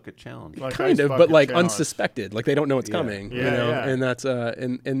ice bucket challenge. Like kind ice of, bucket but like challenge. unsuspected, like they don't know it's coming, Yeah. and that's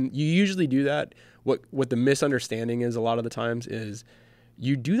and you usually do that. What the misunderstanding is a lot of the times is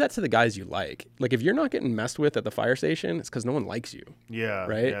you do that to the guys you like. Like if you're not getting messed with at the fire station, it's because no one likes you. Yeah.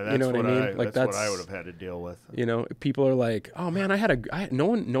 Right? Yeah, that's You know what I mean? Like that's what I that's- would have had to deal with. People are like, oh man, no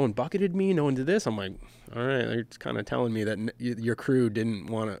one bucketed me, no one did this. I'm like, all right, they're kind of telling me that your crew didn't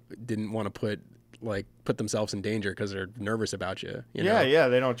want to put themselves in danger because they're nervous about you. Yeah,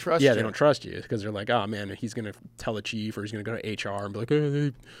 they don't trust you. Yeah, they don't trust you because they're like, oh man, he's gonna tell the chief or he's gonna go to HR and be like,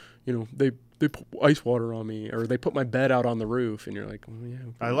 hey, they put ice water on me or they put my bed out on the roof, and you're like, well, yeah.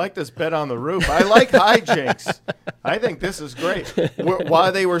 Okay. I like this bed on the roof. I like hijinks. I think this is great.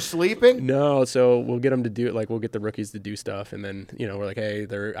 While they were sleeping? No, so we'll get them to do it. Like we'll get the rookies to do stuff, and then we're like, hey,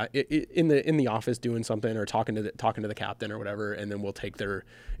 they're in the office doing something or talking to the captain or whatever, and then we'll take their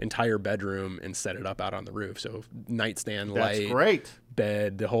entire bedroom and set it up out on the roof. So nightstand, That's light, great.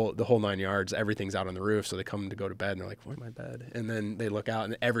 bed, the whole 9 yards, everything's out on the roof. So they come to go to bed and they're like, where's my bed? And then they look out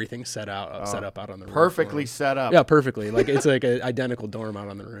and everything's set up out on the roof. Perfectly set up. Yeah, perfectly. Like it's like an identical dorm out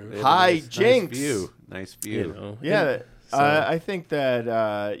on the roof. Hijinks. Nice view. Yeah. I think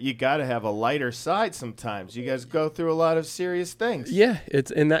that you got to have a lighter side sometimes. You guys go through a lot of serious things. Yeah,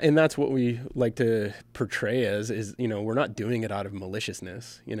 it's and that's what we like to portray as is we're not doing it out of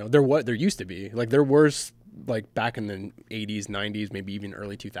maliciousness. There used to be, like, there was like back in the 80s, 90s, maybe even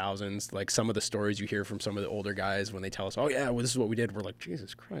early 2000s, like some of the stories you hear from some of the older guys when they tell us, oh yeah, well, this is what we did. We're like,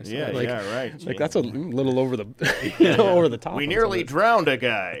 Jesus Christ. Yeah, like, yeah, right. Like that's a little over the, over the top. We nearly drowned a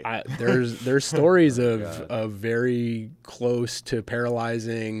guy. There's stories of very close to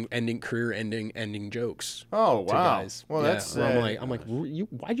paralyzing, career ending jokes. Oh, to wow. guys. Well, Yeah, that's... where I'm like,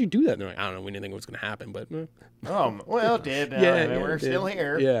 why'd you do that? And they're like, I don't know. We didn't think it was going to happen, but... well, it did. We're still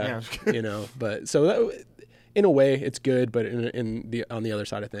here. Yeah, but so that, in a way, it's good, but on the other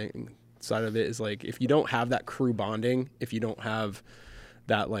side of it is like, if you don't have that crew bonding, if you don't have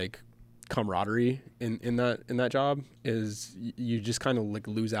that like camaraderie in that job, is you just kind of like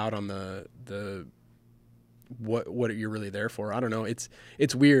lose out on the what you're really there for. I don't know.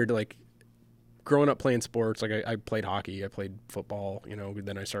 It's weird. Like growing up playing sports, like I played hockey, I played football,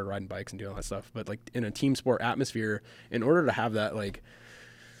 then I started riding bikes and doing all that stuff. But like in a team sport atmosphere, in order to have that like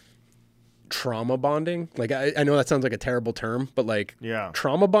trauma bonding, like I know that sounds like a terrible term, but like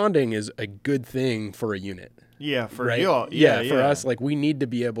trauma bonding is a good thing for a unit. Yeah, for right? you. Yeah, for us, like we need to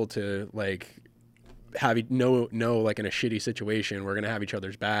be able to like have know like in a shitty situation, we're gonna have each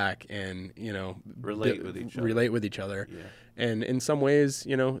other's back and relate with each other. Yeah. And in some ways,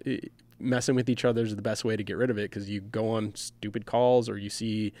 messing with each other is the best way to get rid of it, because you go on stupid calls or you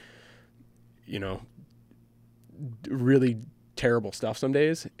see, really terrible stuff some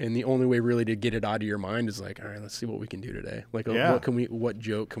days, and the only way really to get it out of your mind is like, all right, let's see what we can do today. Like, what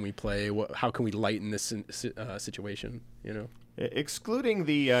joke can we play? How can we lighten this situation? Excluding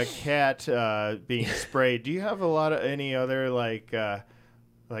the cat being sprayed, do you have any other like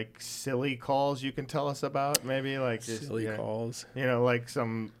silly calls you can tell us about? Maybe like silly calls. Like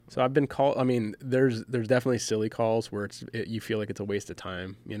some. So I've been called. I mean, there's definitely silly calls where you feel like it's a waste of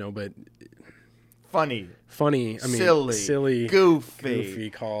time, but funny. I mean, silly, goofy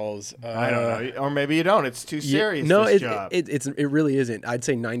calls. I don't know, or maybe you don't. It's too serious. No, job. It really isn't. I'd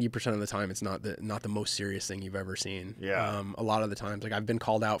say 90% of the time, it's not the most serious thing you've ever seen. Yeah. A lot of the times, like I've been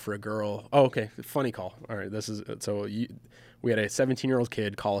called out for a girl. Oh, okay, funny call. All right, this is so. We had a 17-year-old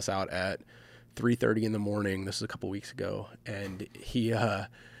kid call us out at 3:30 in the morning. This was a couple weeks ago, and he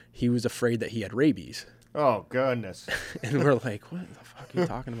was afraid that he had rabies. Oh, goodness. And we're like, what the fuck are you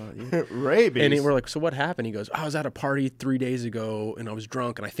talking about? Dude? Rabies? And we're like, so what happened? He goes, I was at a party 3 days ago, and I was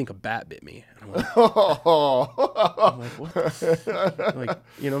drunk, and I think a bat bit me. And I'm like, what? Like,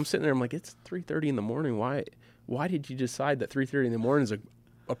 I'm sitting there, I'm like, it's 3:30 in the morning. Why did you decide that 3:30 in the morning is a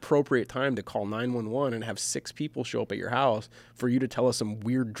appropriate time to call 911 and have 6 people show up at your house for you to tell us some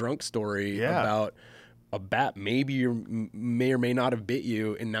weird drunk story about a bat may or may not have bit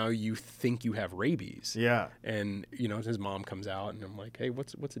you, and now you think you have rabies. Yeah. And his mom comes out, and I'm like, hey,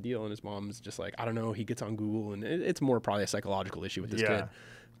 what's the deal? And his mom's just like, I don't know. He gets on Google, and it's more probably a psychological issue with this kid.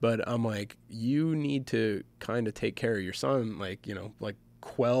 But I'm like, you need to kind of take care of your son, like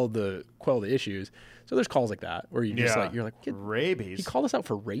quell the issues. So there's calls like that where you just you're like, rabies. He called us out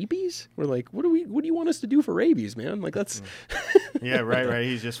for rabies. We're like, what do you want us to do for rabies, man? Like that's yeah, right.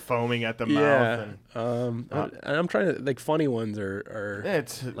 He's just foaming at the mouth. And I'm trying to, like, funny ones are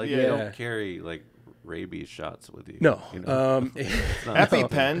it's like you don't carry like rabies shots with you. No.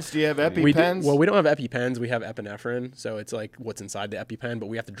 EpiPens. Do you have EpiPens? We don't have EpiPens. We have epinephrine. So it's like what's inside the EpiPen, but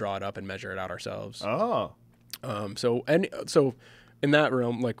we have to draw it up and measure it out ourselves. Oh. So in that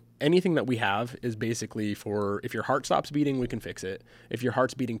realm, like anything that we have is basically for if your heart stops beating, we can fix it. If your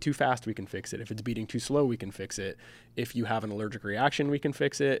heart's beating too fast, we can fix it. If it's beating too slow, we can fix it. If you have an allergic reaction, we can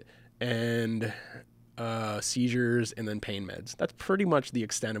fix it. And seizures and then pain meds. That's pretty much the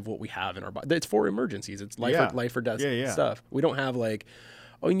extent of what we have in our body. It's for emergencies. It's life or death stuff. We don't have like,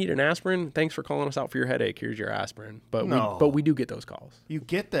 oh, you need an aspirin? Thanks for calling us out for your headache. Here's your aspirin. But we do get those calls. You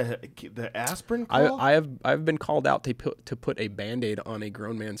get the aspirin call? I've been called out to put a Band-Aid on a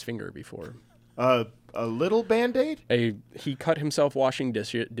grown man's finger before. A little Band-Aid? He cut himself washing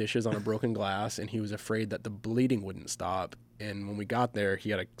dishes on a broken glass, and he was afraid that the bleeding wouldn't stop. And when we got there,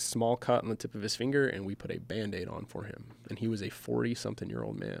 he had a small cut on the tip of his finger, and we put a Band-Aid on for him. And he was a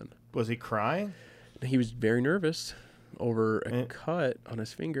 40-something-year-old man. Was he crying? He was very nervous over a cut on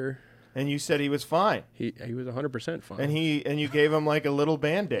his finger. And you said he was fine. He was 100% fine. And you gave him like a little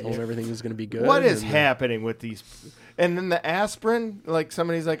Band-Aid. Told him everything was going to be good. What is happening with these? And then the aspirin, like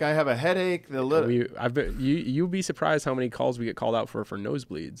somebody's like, I have a headache. You'll be surprised how many calls we get called out for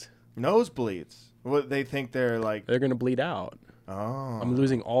nosebleeds. Nosebleeds? What they think they're like? They're going to bleed out. Oh. I'm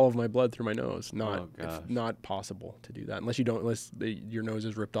losing all of my blood through my nose. Not possible to do that unless your nose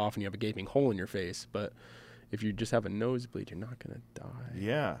is ripped off and you have a gaping hole in your face. But if you just have a nosebleed, you're not gonna die.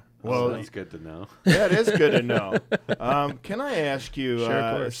 Yeah. Well, Well, that's good to know. yeah, it is good to know. Can I ask you? Sure,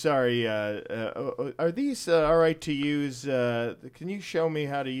 of course. Sorry, are these all right to use? Can you show me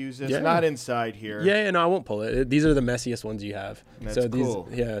how to use this? Yeah. Not inside here. Yeah, no, I won't pull it. These are the messiest ones you have. That's so these, cool.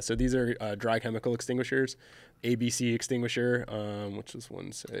 Yeah, so these are dry chemical extinguishers, ABC extinguisher. Which this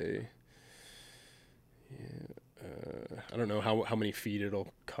one say? Yeah, I don't know how many feet it'll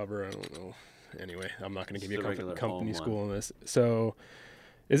cover. I don't know. Anyway, I'm not going to give Just you a a regular company foam school on this. So,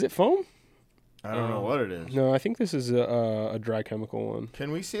 is it foam? I don't know what it is. No, I think this is a dry chemical one.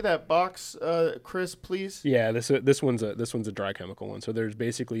 Can we see that box, Chris, please? Yeah, this one's a dry chemical one. So there's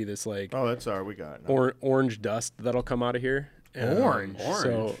basically this like Oh, that's all right. We got it. now. orange dust that'll come out of here. Orange?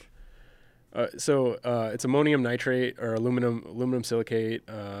 So it's ammonium nitrate or aluminum silicate,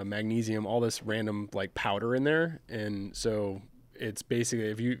 magnesium, all this random like powder in there, and so it's basically.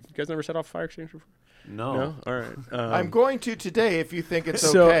 Have you guys never set off a fire extinguisher before? No. All right. I'm going to today if you think it's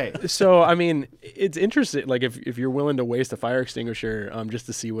so, okay. So I mean, it's interesting. Like if you're willing to waste a fire extinguisher, just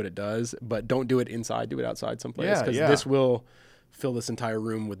to see what it does, but don't do it inside. Do it outside someplace Yeah, because yeah. this will fill this entire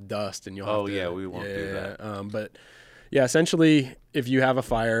room with dust, and you'll. Oh, have to, yeah, we won't do that. But yeah, essentially, if you have a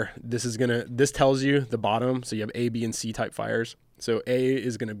fire, this tells you the bottom. So you have A, B, and C type fires. So A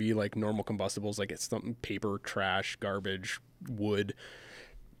is gonna be like normal combustibles, like it's something paper, trash, garbage, wood.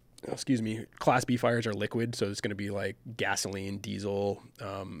 Excuse me. Class B fires are liquid, so it's going to be like gasoline, diesel,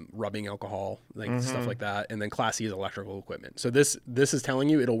 rubbing alcohol, like stuff like that. And then Class C is electrical equipment. So this is telling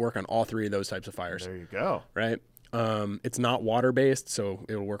you it'll work on all three of those types of fires, There you go. right? It's not water based, so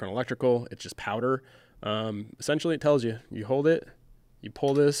it'll work on electrical. It's just powder. Essentially, it tells you hold it, you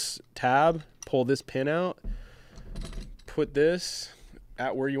pull this tab, pull this pin out, put this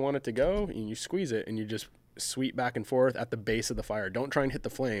at where you want it to go, and you squeeze it, and you just sweep back and forth at the base of the fire. Don't try and hit the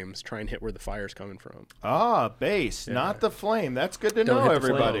flames. Try and hit where the fire's coming from. Ah, base, not the flame. That's good to Don't know, hit the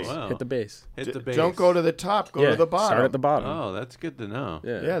everybody. flames. Wow. Hit the base. Hit the base. Don't go to the top. Go Yeah, to the bottom. Start at the bottom. Oh, that's good to know.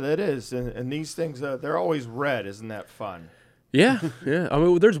 Yeah, that is. And these things, they're always red. Isn't that fun? Yeah. I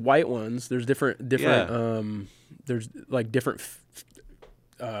mean, there's white ones. There's different. Yeah. There's like different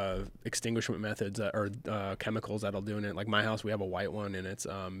extinguishment methods or chemicals that'll do in it. Like my house, we have a white one, and it's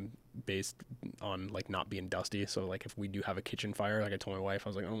based on like not being dusty. So like if we do have a kitchen fire, like I told my wife, I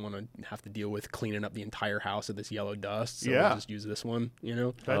was like, I don't want to have to deal with cleaning up the entire house of this yellow dust. So Yeah. we'll just use this one. You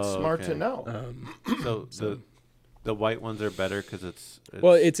know. That's Oh, smart okay. to know. So the white ones are better because it's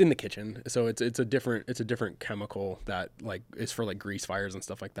Well, it's in the kitchen, so it's a different chemical that like is for like grease fires and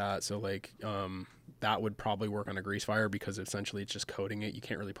stuff like that. So like that would probably work on a grease fire because essentially it's just coating it. You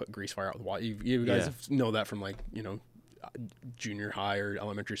can't really put grease fire out with water. You guys know that from like junior high or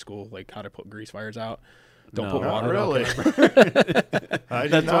elementary school, like how to put grease fires out. Don't No. put Not water. really. Okay.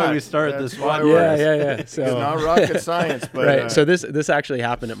 That's why we started That's this why one. we're- Yeah. It's So not rocket science, but right. So this actually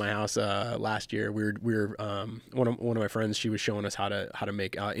happened at my house last year. We were one of my friends. She was showing us how to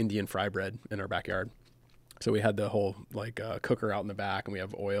make Indian fry bread in our backyard. So we had the whole like cooker out in the back, and we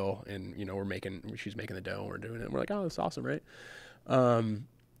have oil, and she's making the dough, and we're doing it. And we're like, oh, that's awesome, right?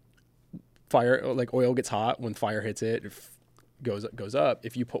 Fire, like oil gets hot when fire hits it. Goes up.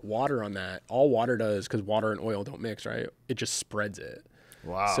 If you put water on that, all water does, because water and oil don't mix, right? It just spreads it.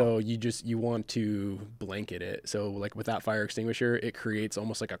 wow. So you want to blanket it. So like with that fire extinguisher, it creates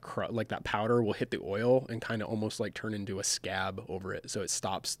almost like like that powder will hit the oil and kind of almost like turn into a scab over it. So it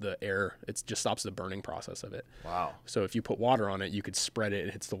stops the air. It just stops the burning process of it. Wow. So if you put water on it, you could spread it.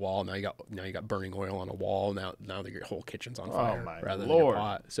 It hits the wall. Now you got burning oil on a wall. Now that your whole kitchen's on fire my rather Lord. than your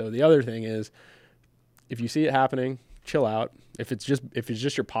pot. So the other thing is, if you see it happening, chill out. If it's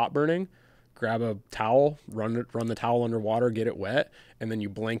just your pot burning, grab a towel, run the towel under water, get it wet, and then you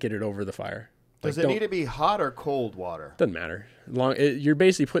blanket it over the fire. Does it need to be hot or cold water? Doesn't matter. You're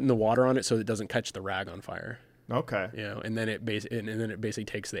basically putting the water on it so it doesn't catch the rag on fire. Okay. And then it basically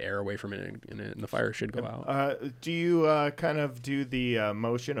takes the air away from it, and the fire should go out. Do you kind of do the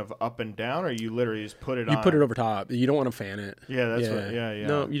motion of up and down, or you literally just put it on? You put it over top. You don't want to fan it. Yeah, that's what. Yeah.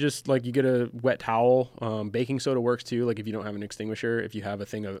 No, you just you get a wet towel. Baking soda works too. Like if you don't have an extinguisher, if you have a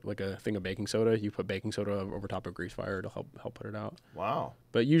thing of baking soda, you put baking soda over top of grease fire to help put it out. Wow.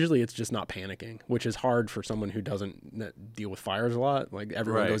 But usually it's just not panicking, which is hard for someone who doesn't deal with fires a lot. Like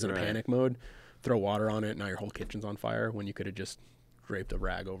everyone goes in a panic mode. Throw water on it, now your whole kitchen's on fire, when you could have just draped a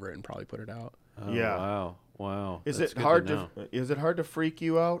rag over it and probably put it out. Oh, Yeah. Wow. Is That's it good hard know. is it hard to freak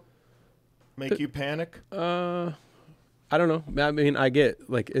you out? Make you panic? I don't know. I mean, I get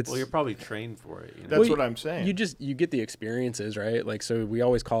it's. Well, you're probably trained for it. You know? That's what I'm saying. You get the experiences, right? Like, so we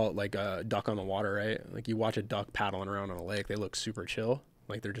always call it like a duck on the water, right? Like you watch a duck paddling around on a lake, they look super chill.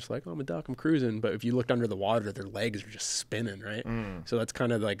 Like they're just like, oh, I'm a duck, I'm cruising. But if you looked under the water, their legs are just spinning, right? So that's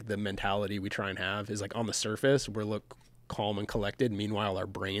kind of like the mentality we try and have is like on the surface, we're look calm and collected. Meanwhile, our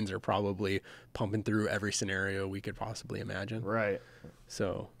brains are probably pumping through every scenario we could possibly imagine. Right.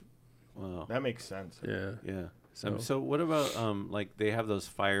 So, Wow. That makes sense. yeah. Yeah. So what about like they have those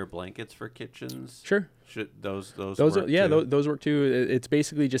fire blankets for kitchens? Sure. Should those Those work yeah, too? those work too. It's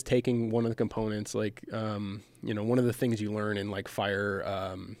basically just taking one of the components, like one of the things you learn in like your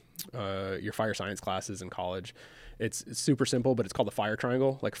fire science classes in college. It's super simple, but it's called the fire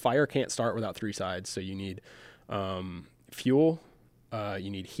triangle. Like fire can't start without three sides, so you need fuel, you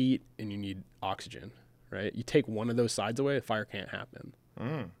need heat, and you need oxygen. Right? You take one of those sides away, the fire can't happen.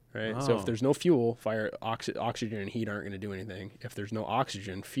 Right. So if there's no fuel, oxygen and heat aren't going to do anything. If there's no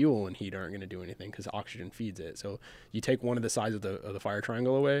oxygen, fuel and heat aren't going to do anything because oxygen feeds it. So you take one of the sides of the fire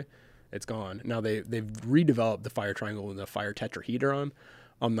triangle away, it's gone. Now they've redeveloped the fire triangle with a fire tetrahedron.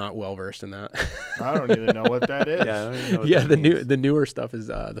 I'm not well versed in that. I don't even know what that is. Yeah, I don't even know what Yeah, that means. the newer stuff is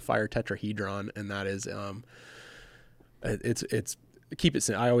the fire tetrahedron, and that is it's keep it.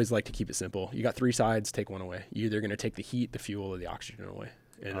 I always like to keep it simple. You got three sides, take one away. You're either going to take the heat, the fuel, or the oxygen away,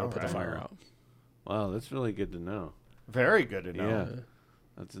 and it'll put the fire out. Wow, that's really good to know. Very good to know. Yeah,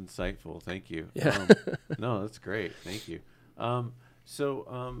 that's insightful. Thank you. Yeah. No, that's great. Thank you. Let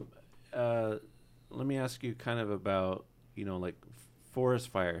me ask you kind of about like forest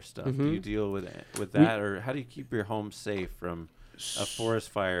fire stuff. Do you deal with that, or how do you keep your home safe from a forest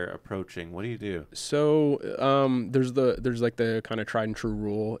fire approaching? What do you do? So there's like the kind of tried and true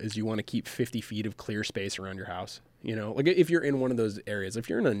rule is you want to keep 50 feet of clear space around your house. Like if you're in one of those areas, if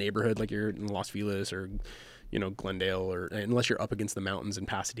you're in a neighborhood like you're in Los Feliz or Glendale, or unless you're up against the mountains in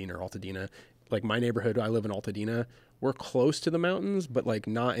Pasadena or Altadena, like my neighborhood, I live in Altadena, we're close to the mountains, but like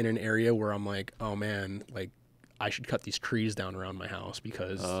not in an area where I'm like, oh man, like I should cut these trees down around my house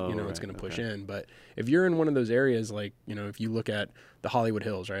because it's going to push in. But if you're in one of those areas, like if you look at the Hollywood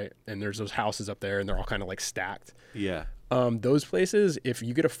Hills, right, and there's those houses up there and they're all kind of like stacked. Yeah. Those places, if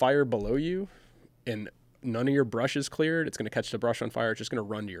you get a fire below you and none of your brush is cleared, it's going to catch the brush on fire. It's just going to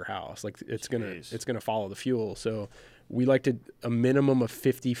run to your house. Like it's going to follow the fuel. So we like to a minimum of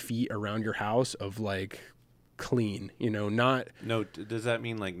 50 feet around your house of like clean, not no. Does that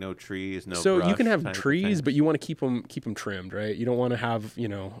mean like no trees? No. So you can have brush type of trees, things? but you want to keep them trimmed, right? You don't want to have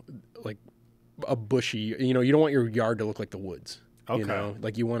like a bushy. You don't want your yard to look like the woods. Okay.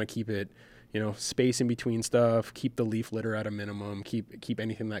 Like you want to keep it, space in between stuff. Keep the leaf litter at a minimum. Keep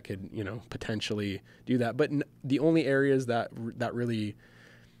anything that could potentially do that. But the only areas that really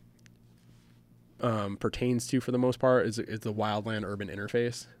pertains to for the most part is the wildland urban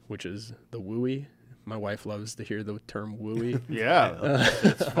interface, which is the WUI. My wife loves to hear the term WUI. Yeah,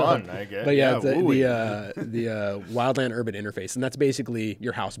 it's fun, I guess. But yeah, the wildland urban interface, and that's basically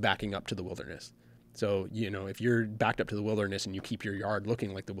your house backing up to the wilderness. So if you're backed up to the wilderness and you keep your yard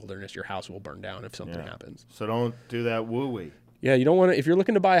looking like the wilderness, your house will burn down if something happens. So don't do that woo-wee. Yeah, you don't want to. If you're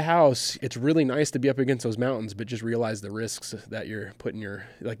looking to buy a house, it's really nice to be up against those mountains, but just realize the risks that you're putting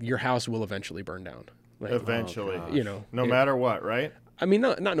your house will eventually burn down. Like, Eventually, no it- matter what, right? I mean,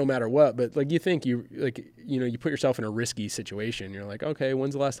 not no matter what, but like you think you put yourself in a risky situation. You're like, okay,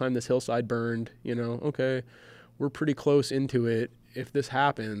 when's the last time this hillside burned? Okay, we're pretty close into it. If this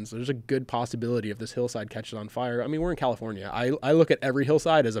happens, there's a good possibility if this hillside catches on fire. I mean, we're in California. I look at every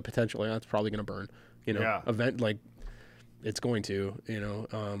hillside as a potential. It's probably going to burn. Event like it's going to.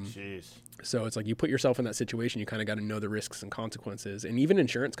 Jeez. So it's like you put yourself in that situation, you kind of got to know the risks and consequences. And even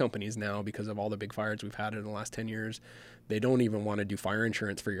insurance companies now, because of all the big fires we've had in the last 10 years, they don't even want to do fire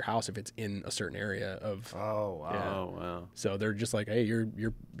insurance for your house if it's in a certain area of. Oh, wow. Yeah. Oh, wow. So they're just like, hey,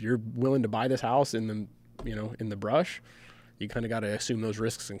 you're willing to buy this house in the brush. You kind of got to assume those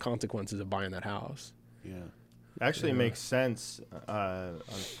risks and consequences of buying that house. Yeah. Actually makes sense,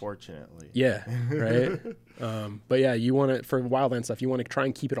 unfortunately. Yeah, right. But yeah, you want to, for wildland stuff, you want to try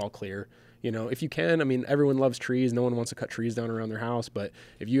and keep it all clear. If you can. I mean, everyone loves trees. No one wants to cut trees down around their house. But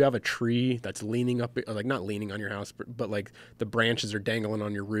if you have a tree that's leaning up, like not leaning on your house, but like the branches are dangling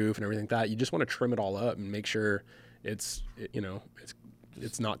on your roof and everything like that, you just want to trim it all up and make sure it's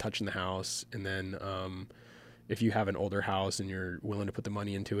not touching the house. And then if you have an older house and you're willing to put the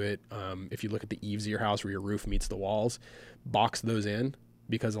money into it, if you look at the eaves of your house where your roof meets the walls, box those in,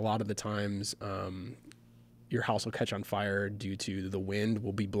 because a lot of the times your house will catch on fire due to the wind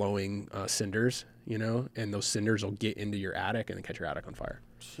will be blowing cinders, and those cinders will get into your attic and then catch your attic on fire.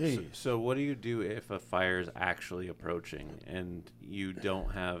 So what do you do if a fire is actually approaching and you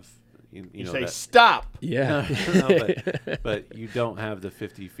don't have, You know say that, stop. Yeah. no, but you don't have the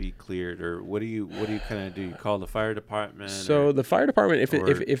 50 feet cleared, or what do you kind of do? You call the fire department? So the fire department,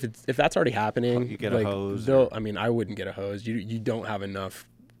 if that's already happening, you get a hose. I mean, I wouldn't get a hose. You don't have enough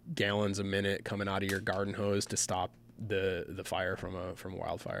gallons a minute coming out of your garden hose to stop the fire from a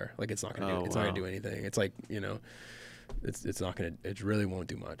wildfire. Like it's not gonna not gonna do anything. It's like, you know, it's not gonna, it really won't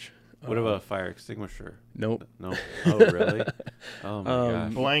do much. What about a fire extinguisher? Nope. No. Oh, really? Oh my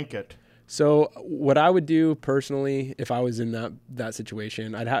gosh. Blanket. So what I would do personally, if I was in that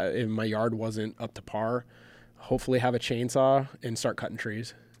situation, I'd have, if my yard wasn't up to par, hopefully have a chainsaw and start cutting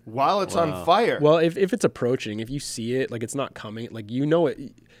trees. While it's on fire. Well, if it's approaching, if you see it, like it's not coming, like you know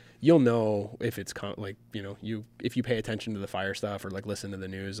it, you'll know if it's like, you know, if you pay attention to the fire stuff or like listen to the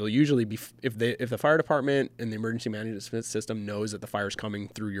news, it'll usually be if the fire department and the emergency management system knows that the fire's coming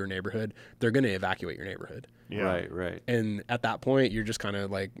through your neighborhood, they're going to evacuate your neighborhood. Yeah. Right. And at that point, you're just kind of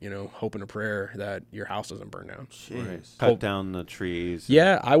like, you know, hoping a prayer that your house doesn't burn down. Right. Cut down the trees.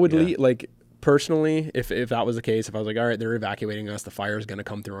 Yeah, I would like personally, if that was the case, if I was like, all right, they're evacuating us, the fire is going to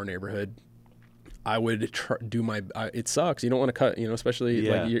come through our neighborhood, I would do my. It sucks. You don't want to cut, you know, especially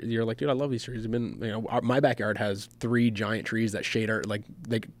like you're like, dude, I love these trees. I've been, you know, my backyard has 3 giant trees that shade our, like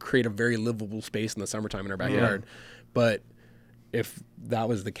they create a very livable space in the summertime in our backyard. But if that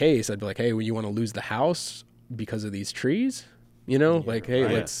was the case, I'd be like, hey, well, you want to lose the house because of these trees? You know, like, hey,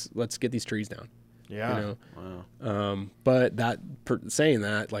 let's get these trees down. Yeah. You know? Wow. But saying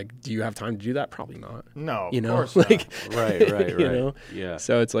that, like, do you have time to do that? Probably not. No, you know, of course like, not. Right. you know? Yeah.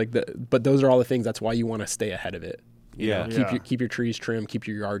 So it's like but those are all the things. That's why you want to stay ahead of it. You know, keep your trees trimmed, keep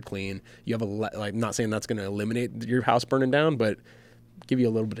your yard clean. You have like, I'm not saying that's going to eliminate your house burning down, but give you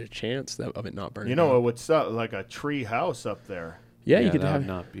a little bit of chance of it not burning. You know down. what would suck? Like a tree house up there. Yeah, you could that have. would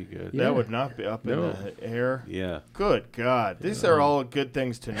not be good. Yeah. That would not be up in the air. Yeah. Good God. These are all good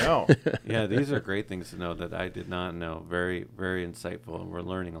things to know. Yeah, these are great things to know that I did not know. Very, very insightful, and we're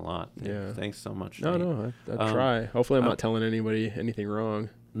learning a lot. Yeah. Thanks so much. No, Nate. no, I try. Hopefully I'm not telling anybody anything wrong.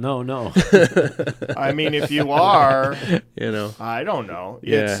 No. I mean, if you are, You know. I don't know.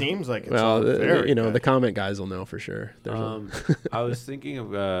 Yeah. It seems like it's all very you know, good. the comment guys will know for sure. I was thinking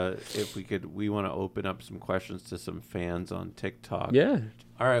of if we want to open up some questions to some fans on TikTok. Yeah.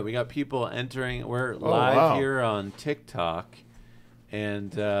 All right, we got people entering. We're live here on TikTok,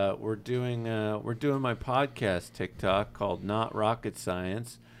 and we're doing my podcast TikTok called Not Rocket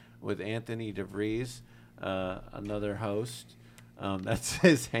Science with Anthony DeVries, another host. That's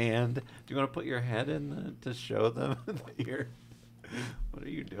his hand. Do you want to put your head in to show them that you're? What are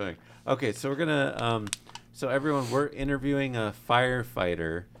you doing? Okay, so we're gonna. So everyone, we're interviewing a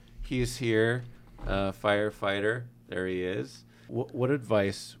firefighter. He's here, firefighter. There he is. What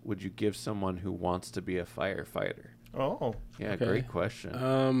advice would you give someone who wants to be a firefighter? Oh, Yeah, Okay. great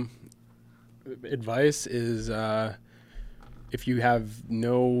question. Advice is if you have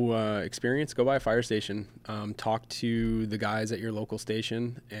no experience, go by a fire station. Talk to the guys at your local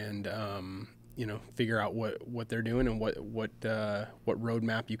station, and you know, figure out what they're doing and what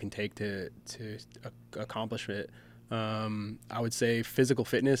roadmap you can take to accomplish it. I would say physical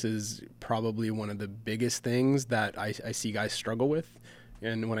fitness is probably one of the biggest things that I see guys struggle with.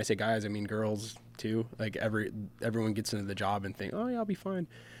 And when I say guys, I mean girls too. Like everyone gets into the job and think, oh yeah, I'll be fine.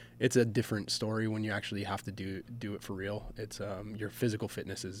 It's a different story when you actually have to do it for real. It's your physical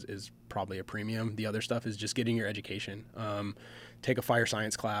fitness is probably a premium. The other stuff is just getting your education. Take a fire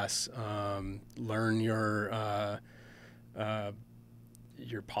science class. Learn your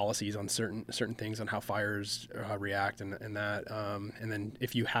policies on certain things on how fires react and that. And then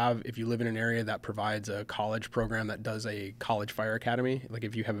if you live in an area that provides a college program that does a college fire academy, like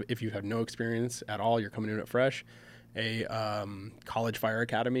if you have no experience at all, you're coming in at fresh. A college fire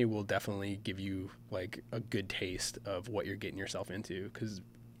academy will definitely give you like a good taste of what you're getting yourself into. Because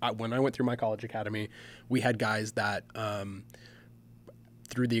when I went through my college academy, we had guys that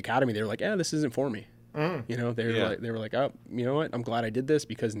through the academy they were like, "Yeah, this isn't for me." You know, they were like, "Oh, you know what? I'm glad I did this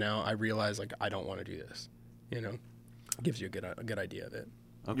because now I realize like I don't want to do this." You know, gives you a good idea of it.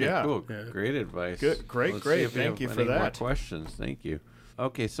 Okay, Yeah. cool. Yeah. Great advice. Good, great, Let's great. see if we Thank have you for any more that. questions. Thank you.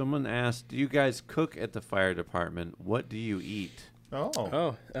 Okay, someone asked, do you guys cook at the fire department? What do you eat?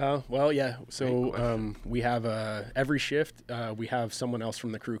 Oh. Well, yeah. So question. we have every shift we have someone else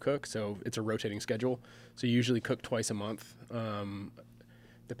from the crew cook. So it's a rotating schedule. So you usually cook twice a month.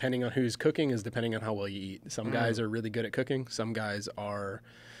 Depending on who's cooking is depending on how well you eat. Some guys are really good at cooking. Some guys are,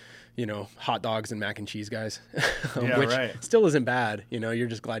 you know, hot dogs and mac and cheese guys, Yeah, which right. still isn't bad. You know, you're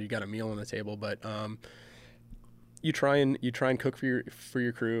just glad you got a meal on the table. But you try and cook for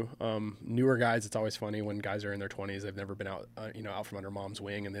your crew. Newer guys, it's always funny when guys are in their 20s. They've never been out out from under mom's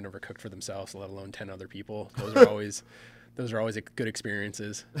wing, and they never cooked for themselves, let alone 10 other people. Those are always good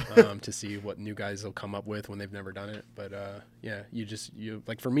experiences to see what new guys will come up with when they've never done it. But you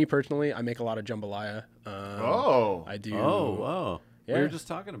like, for me personally, I make a lot of jambalaya. I do. Oh, wow. Yeah. We were just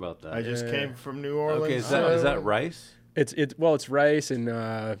talking about that. I just came from New Orleans. Okay, is that rice? It's rice and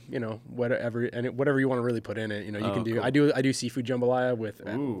whatever you want to really put in it. You can do. Cool. I do seafood jambalaya with.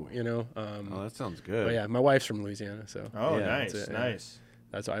 Ooh. That sounds good. But yeah, my wife's from Louisiana, so. Oh, yeah, nice, nice.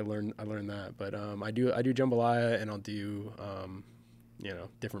 That's how I learned that. But I do jambalaya, and I'll do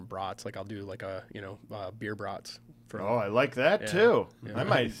different brats. Like I'll do like beer brats. I like that too. Yeah. I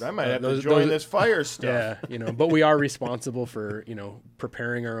might have to join this fire stuff. Yeah, but we are responsible for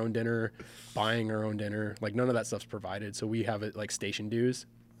preparing our own dinner, buying our own dinner. Like none of that stuff's provided, so we have it like station dues.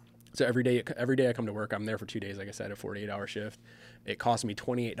 So every day I come to work, I'm there for 2 days. Like I said, a 48-hour shift. It costs me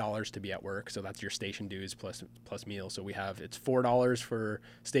 $28 to be at work, so that's your station dues plus meals. So it's $4 for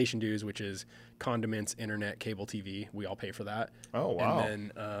station dues, which is condiments, internet, cable TV. We all pay for that. Oh wow!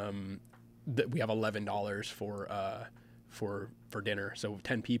 And then we have $11 for dinner. So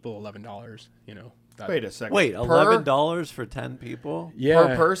 10 people, $11. Wait a second. Wait, $11 for 10 people? Yeah,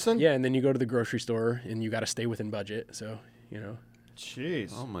 per person? Yeah, and then you go to the grocery store and you got to stay within budget. So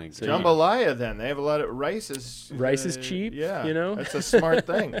Jeez. Oh my god. Jambalaya then. They have a lot of rice is cheap. Yeah. That's a smart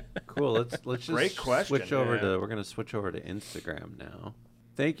thing. Cool. Let's just Great question, switch over to we're gonna switch over to Instagram now.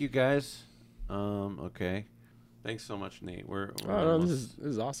 Thank you guys. Okay. Thanks so much, Nate. This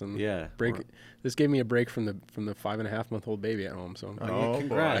is awesome. Yeah. This gave me a break from the 5.5-month-old baby at home. So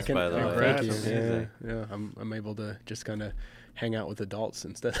congrats, by the way. Congrats. Thank you. Yeah. I'm able to just kind of hang out with adults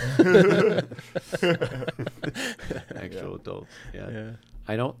instead. Actual adults. Yeah.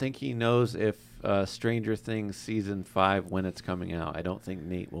 I don't think he knows if Stranger Things season 5 when it's coming out. I don't think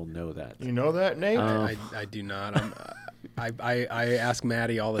Nate will know that. You know that, Nate? I do not. I ask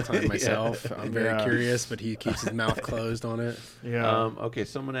Maddie all the time myself. Yeah. I'm very curious, but he keeps his mouth closed on it. Yeah. Okay.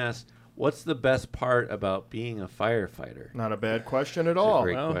 Someone asked, "What's the best part about being a firefighter?" Not a bad question at all.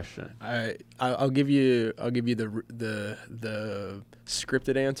 Great question. I'll give you the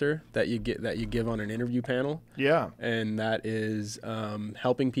scripted answer that you give on an interview panel. Yeah. And that is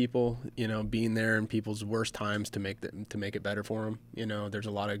helping people, being there in people's worst times to make it better for them. There's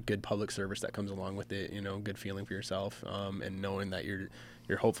a lot of good public service that comes along with it. Good feeling for yourself, and knowing that you're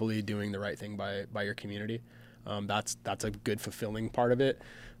hopefully doing the right thing by your community. That's a good fulfilling part of it.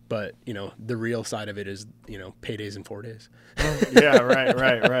 But, the real side of it is, paydays in 4 days. Yeah,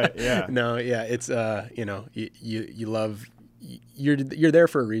 right. Yeah. No, yeah, it's, you love, you're there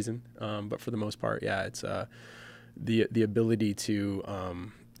for a reason. But for the most part, yeah, it's the ability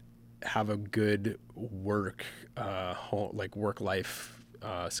to have a good work-life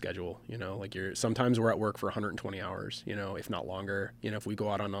schedule. Sometimes we're at work for 120 hours, if not longer. If we go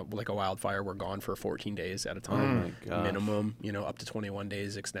out on a wildfire, we're gone for 14 days at a time, minimum, up to 21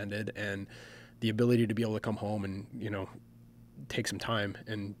 days extended. And the ability to be able to come home and, take some time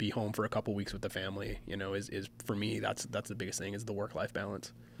and be home for a couple weeks with the family, is for me, that's the biggest thing, is the work-life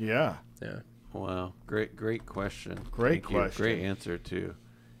balance. Yeah. Yeah. Wow. Great question. Great question. Great answer too.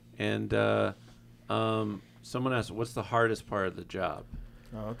 And someone asked, "What's the hardest part of the job?"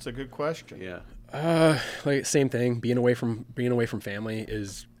 Oh, that's a good question. Yeah. Same thing. Being away from family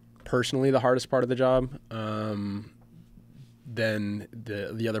is personally the hardest part of the job. Then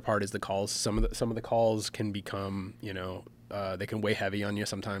the other part is the calls. Some of the calls can become, they can weigh heavy on you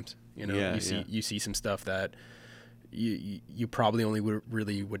sometimes. You see some stuff that you probably only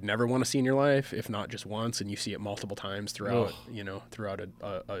would never want to see in your life, if not just once, and you see it multiple times throughout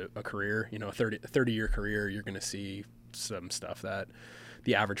a career. A 30-year career, you're going to see some stuff that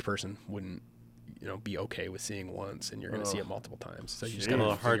the average person wouldn't be okay with seeing once, and you're going to see it multiple times. So you just got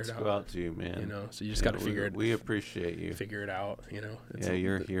to hearts go out to you, man. So you just got to figure it. We appreciate you. Figure it out.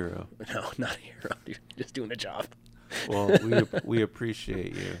 You're a hero. No, not a hero. You're just doing a job. Well, we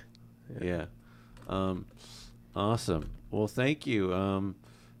appreciate you. Yeah. Awesome. Well, thank you.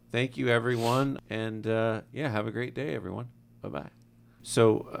 Thank you, everyone, and have a great day, everyone. Bye-bye.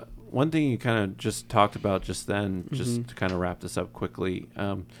 So one thing you kind of just talked about just then, just to kind of wrap this up quickly.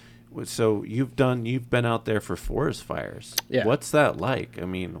 So you've been out there for forest fires. Yeah. What's that like? I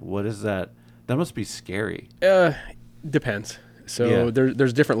mean, what is that? That must be scary. Depends. So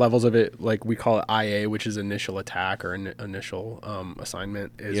there's different levels of it. Like we call it IA, which is initial attack or initial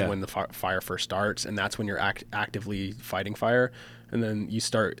assignment, is when the fire first starts, and that's when you're actively fighting fire. And then you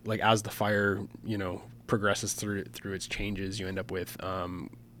start, like, as the fire progresses through its changes, you end up with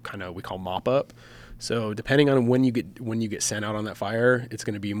we call mop up. So depending on when you get sent out on that fire, it's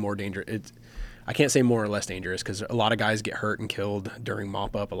going to be more dangerous. I can't say more or less dangerous because a lot of guys get hurt and killed during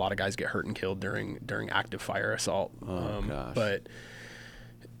mop up. A lot of guys get hurt and killed during active fire assault. Gosh. But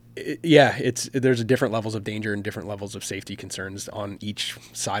there's different levels of danger and different levels of safety concerns on each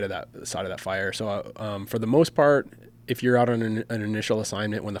side of that fire. So for the most part, if you're out on an initial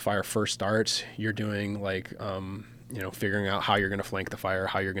assignment when the fire first starts, you're doing like figuring out how you're going to flank the fire,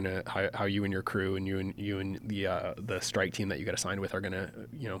 how you and your crew and you and the strike team that you got assigned with are going to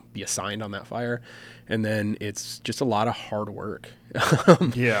be assigned on that fire, and then it's just a lot of hard work.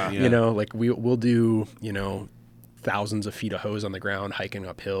 Like we'll do thousands of feet of hose on the ground, hiking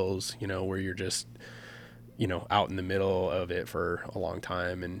up hills, where you're just out in the middle of it for a long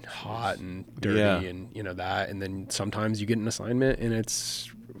time and hot and dirty and that, and then sometimes you get an assignment and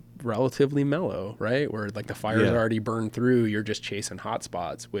it's relatively mellow, right? Where like the fire's already burned through, you're just chasing hot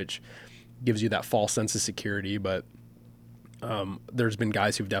spots, which gives you that false sense of security. But there's been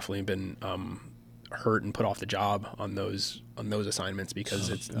guys who've definitely been hurt and put off the job on those assignments because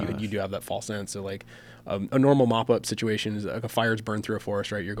you do have that false sense. So like a normal mop-up situation is like a fire's burned through a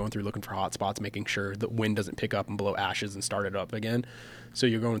forest, right? You're going through looking for hot spots, making sure the wind doesn't pick up and blow ashes and start it up again. So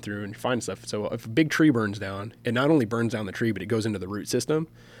you're going through and you find stuff. So if a big tree burns down, it not only burns down the tree, but it goes into the root system.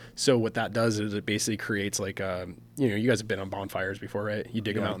 So what that does is it basically creates like, you guys have been on bonfires before, right? You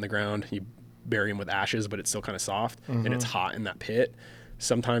dig them out in the ground, you bury them with ashes, but it's still kind of soft and it's hot in that pit.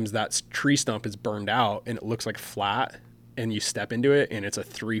 Sometimes that tree stump is burned out and it looks like flat, and you step into it and it's a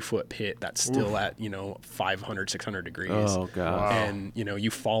 3-foot pit that's still at 500, 600 degrees. Oh god! Wow. And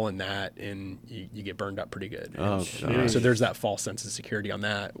you fall in that and you get burned up pretty good. Oh And, so there's that false sense of security on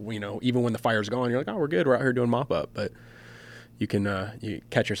that. Even when the fire's gone, you're like, oh, we're good, we're out here doing mop up, but you can you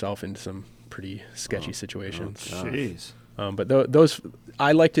catch yourself into some pretty sketchy situations. Jeez. But those,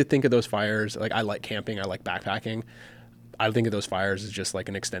 I like to think of those fires like I like camping, I like backpacking. I think of those fires as just like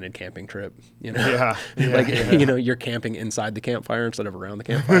an extended camping trip, you're camping inside the campfire instead of around the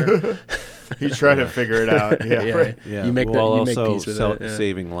campfire. You try to figure it out. Yeah. You make peace with it. Yeah.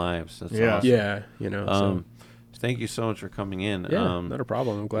 Saving lives. That's Yeah. awesome. So. Thank you so much for coming in. Not a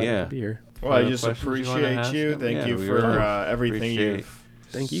problem. I'm glad to be here. Well, I Other just questions you wanna appreciate ask you. him? Thank Yeah, you we for really everything appreciate- you've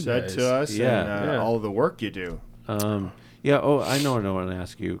Thank you said guys. to us Yeah. and all the work you do. I know I want to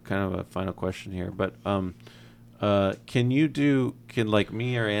ask you kind of a final question here, but can like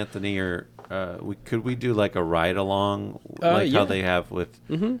me or Anthony or could we do like a ride along how they have with?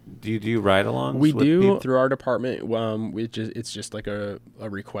 Do you do ride alongs? We with do people? through our department. It's just like a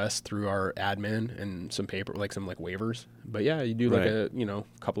request through our admin and some paper, like some like waivers. But yeah, you do like a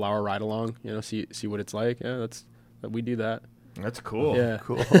couple hour ride along. See what it's like. Yeah, we do that. That's cool. Yeah,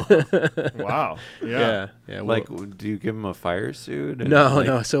 Cool. Wow. Yeah. Yeah. Like, do you give them a fire suit?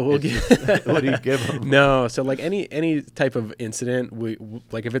 No. So we'll get. What do you give them? No. So like any type of incident, we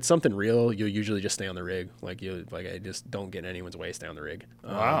like if it's something real, you'll usually just stay on the rig. I just don't get in anyone's way. Stay on the rig.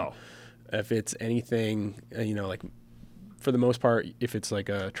 Wow. If it's anything, like for the most part, if it's like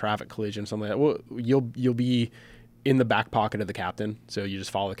a traffic collision, something like that, well, you'll be in the back pocket of the captain. So you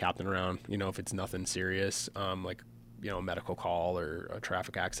just follow the captain around. If it's nothing serious, like. A medical call or a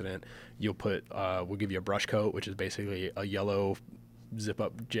traffic accident, we'll give you a brush coat, which is basically a yellow zip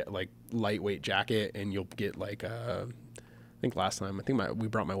up lightweight jacket, and you'll get like I think we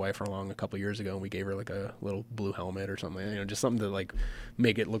brought my wife along a couple years ago and we gave her like a little blue helmet or something, just something to like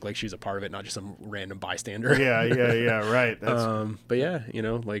make it look like she's a part of it, not just some random bystander. Yeah, right. That's but yeah,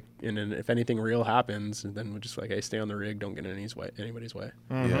 and then if anything real happens, then we're just like, hey, stay on the rig, don't get in anybody's way.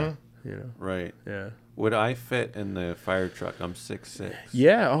 Yeah. Right. Yeah. Would I fit in the fire truck? I'm 6'6".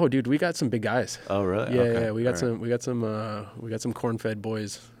 Yeah. Oh, dude, we got some big guys. Oh, really? Yeah. Okay. Yeah. We got some corn-fed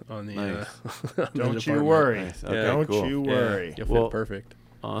boys on the. Nice. On don't the you worry. Nice. Okay, Don't cool. you worry. You'll fit perfect.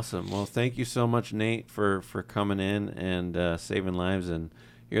 Awesome. Well, thank you so much, Nate, for coming in and saving lives. And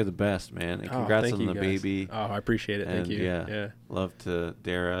you're the best, man. And congrats on the baby. Oh, I appreciate it. Thank you. Yeah. Love to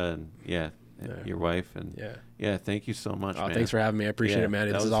Dara and your wife and thank you so much, man. Thanks for having me. I appreciate it,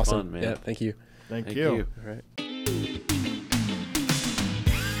 man. This is awesome. Fun, man. Yeah, thank you. Thank you. All right.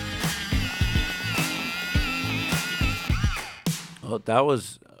 Well, that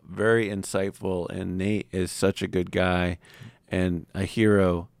was very insightful, and Nate is such a good guy and a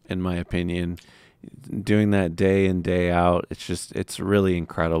hero, in my opinion. Doing that day in, day out, it's really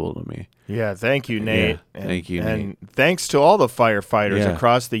incredible to me. Yeah, thank you, Nate. Yeah, thank you, and Nate. Thanks to all the firefighters Yeah.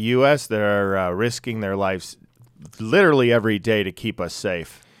 across the U.S. that are risking their lives literally every day to keep us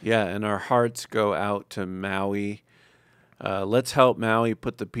safe. Yeah, and our hearts go out to Maui. Let's help Maui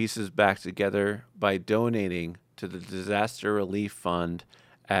put the pieces back together by donating to the Disaster Relief Fund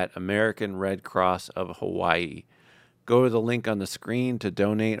at American Red Cross of Hawaii. Go to the link on the screen to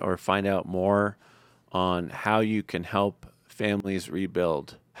donate or find out more on how you can help families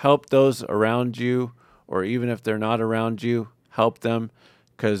rebuild. Help those around you, or even if they're not around you, help them,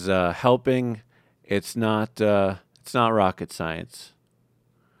 because helping, it's not rocket science.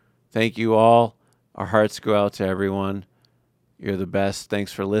 Thank you all. Our hearts go out to everyone. You're the best.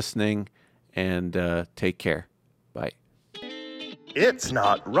 Thanks for listening, and take care. Bye. It's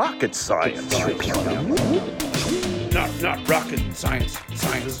not rocket science. Not rocket science.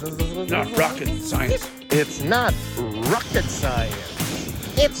 Science. Not rocket science. It's not rocket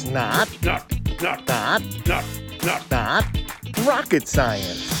science. It's not rocket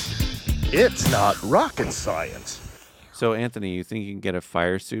science. It's not rocket science. So, Anthony, you think you can get a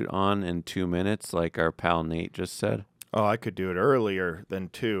fire suit on in 2 minutes, like our pal Nate just said? Oh, I could do it earlier than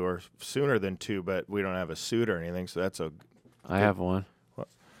 2 or sooner than 2, but we don't have a suit or anything, so that's a... I have one.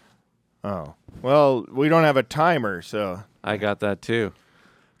 Oh. Well, we don't have a timer, so... I got that too.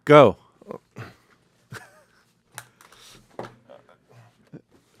 Go. These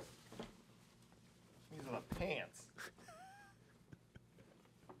are the pants.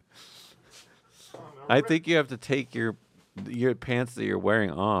 I think you have to take your pants that you're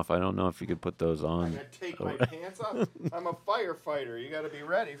wearing off. I don't know if you could put those on. I'm going to take my pants off? I'm a firefighter. You got to be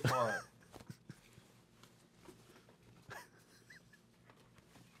ready for it.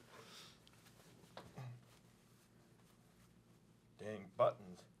 Dang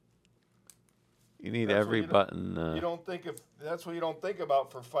buttons. You need That's every what button. You don't think of that's what you don't think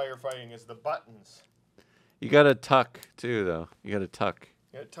about for firefighting is the buttons. You got to tuck too, though. You got to tuck.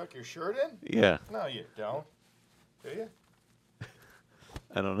 You got to tuck your shirt in? Yeah. No, you don't. Do you?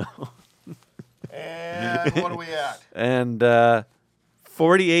 I don't know. And what are we at? And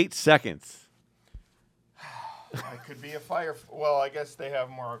 48 seconds. I could be a fire. Well, I guess they have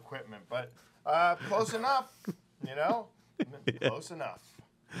more equipment, but close enough. You know, close enough.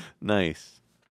 Nice.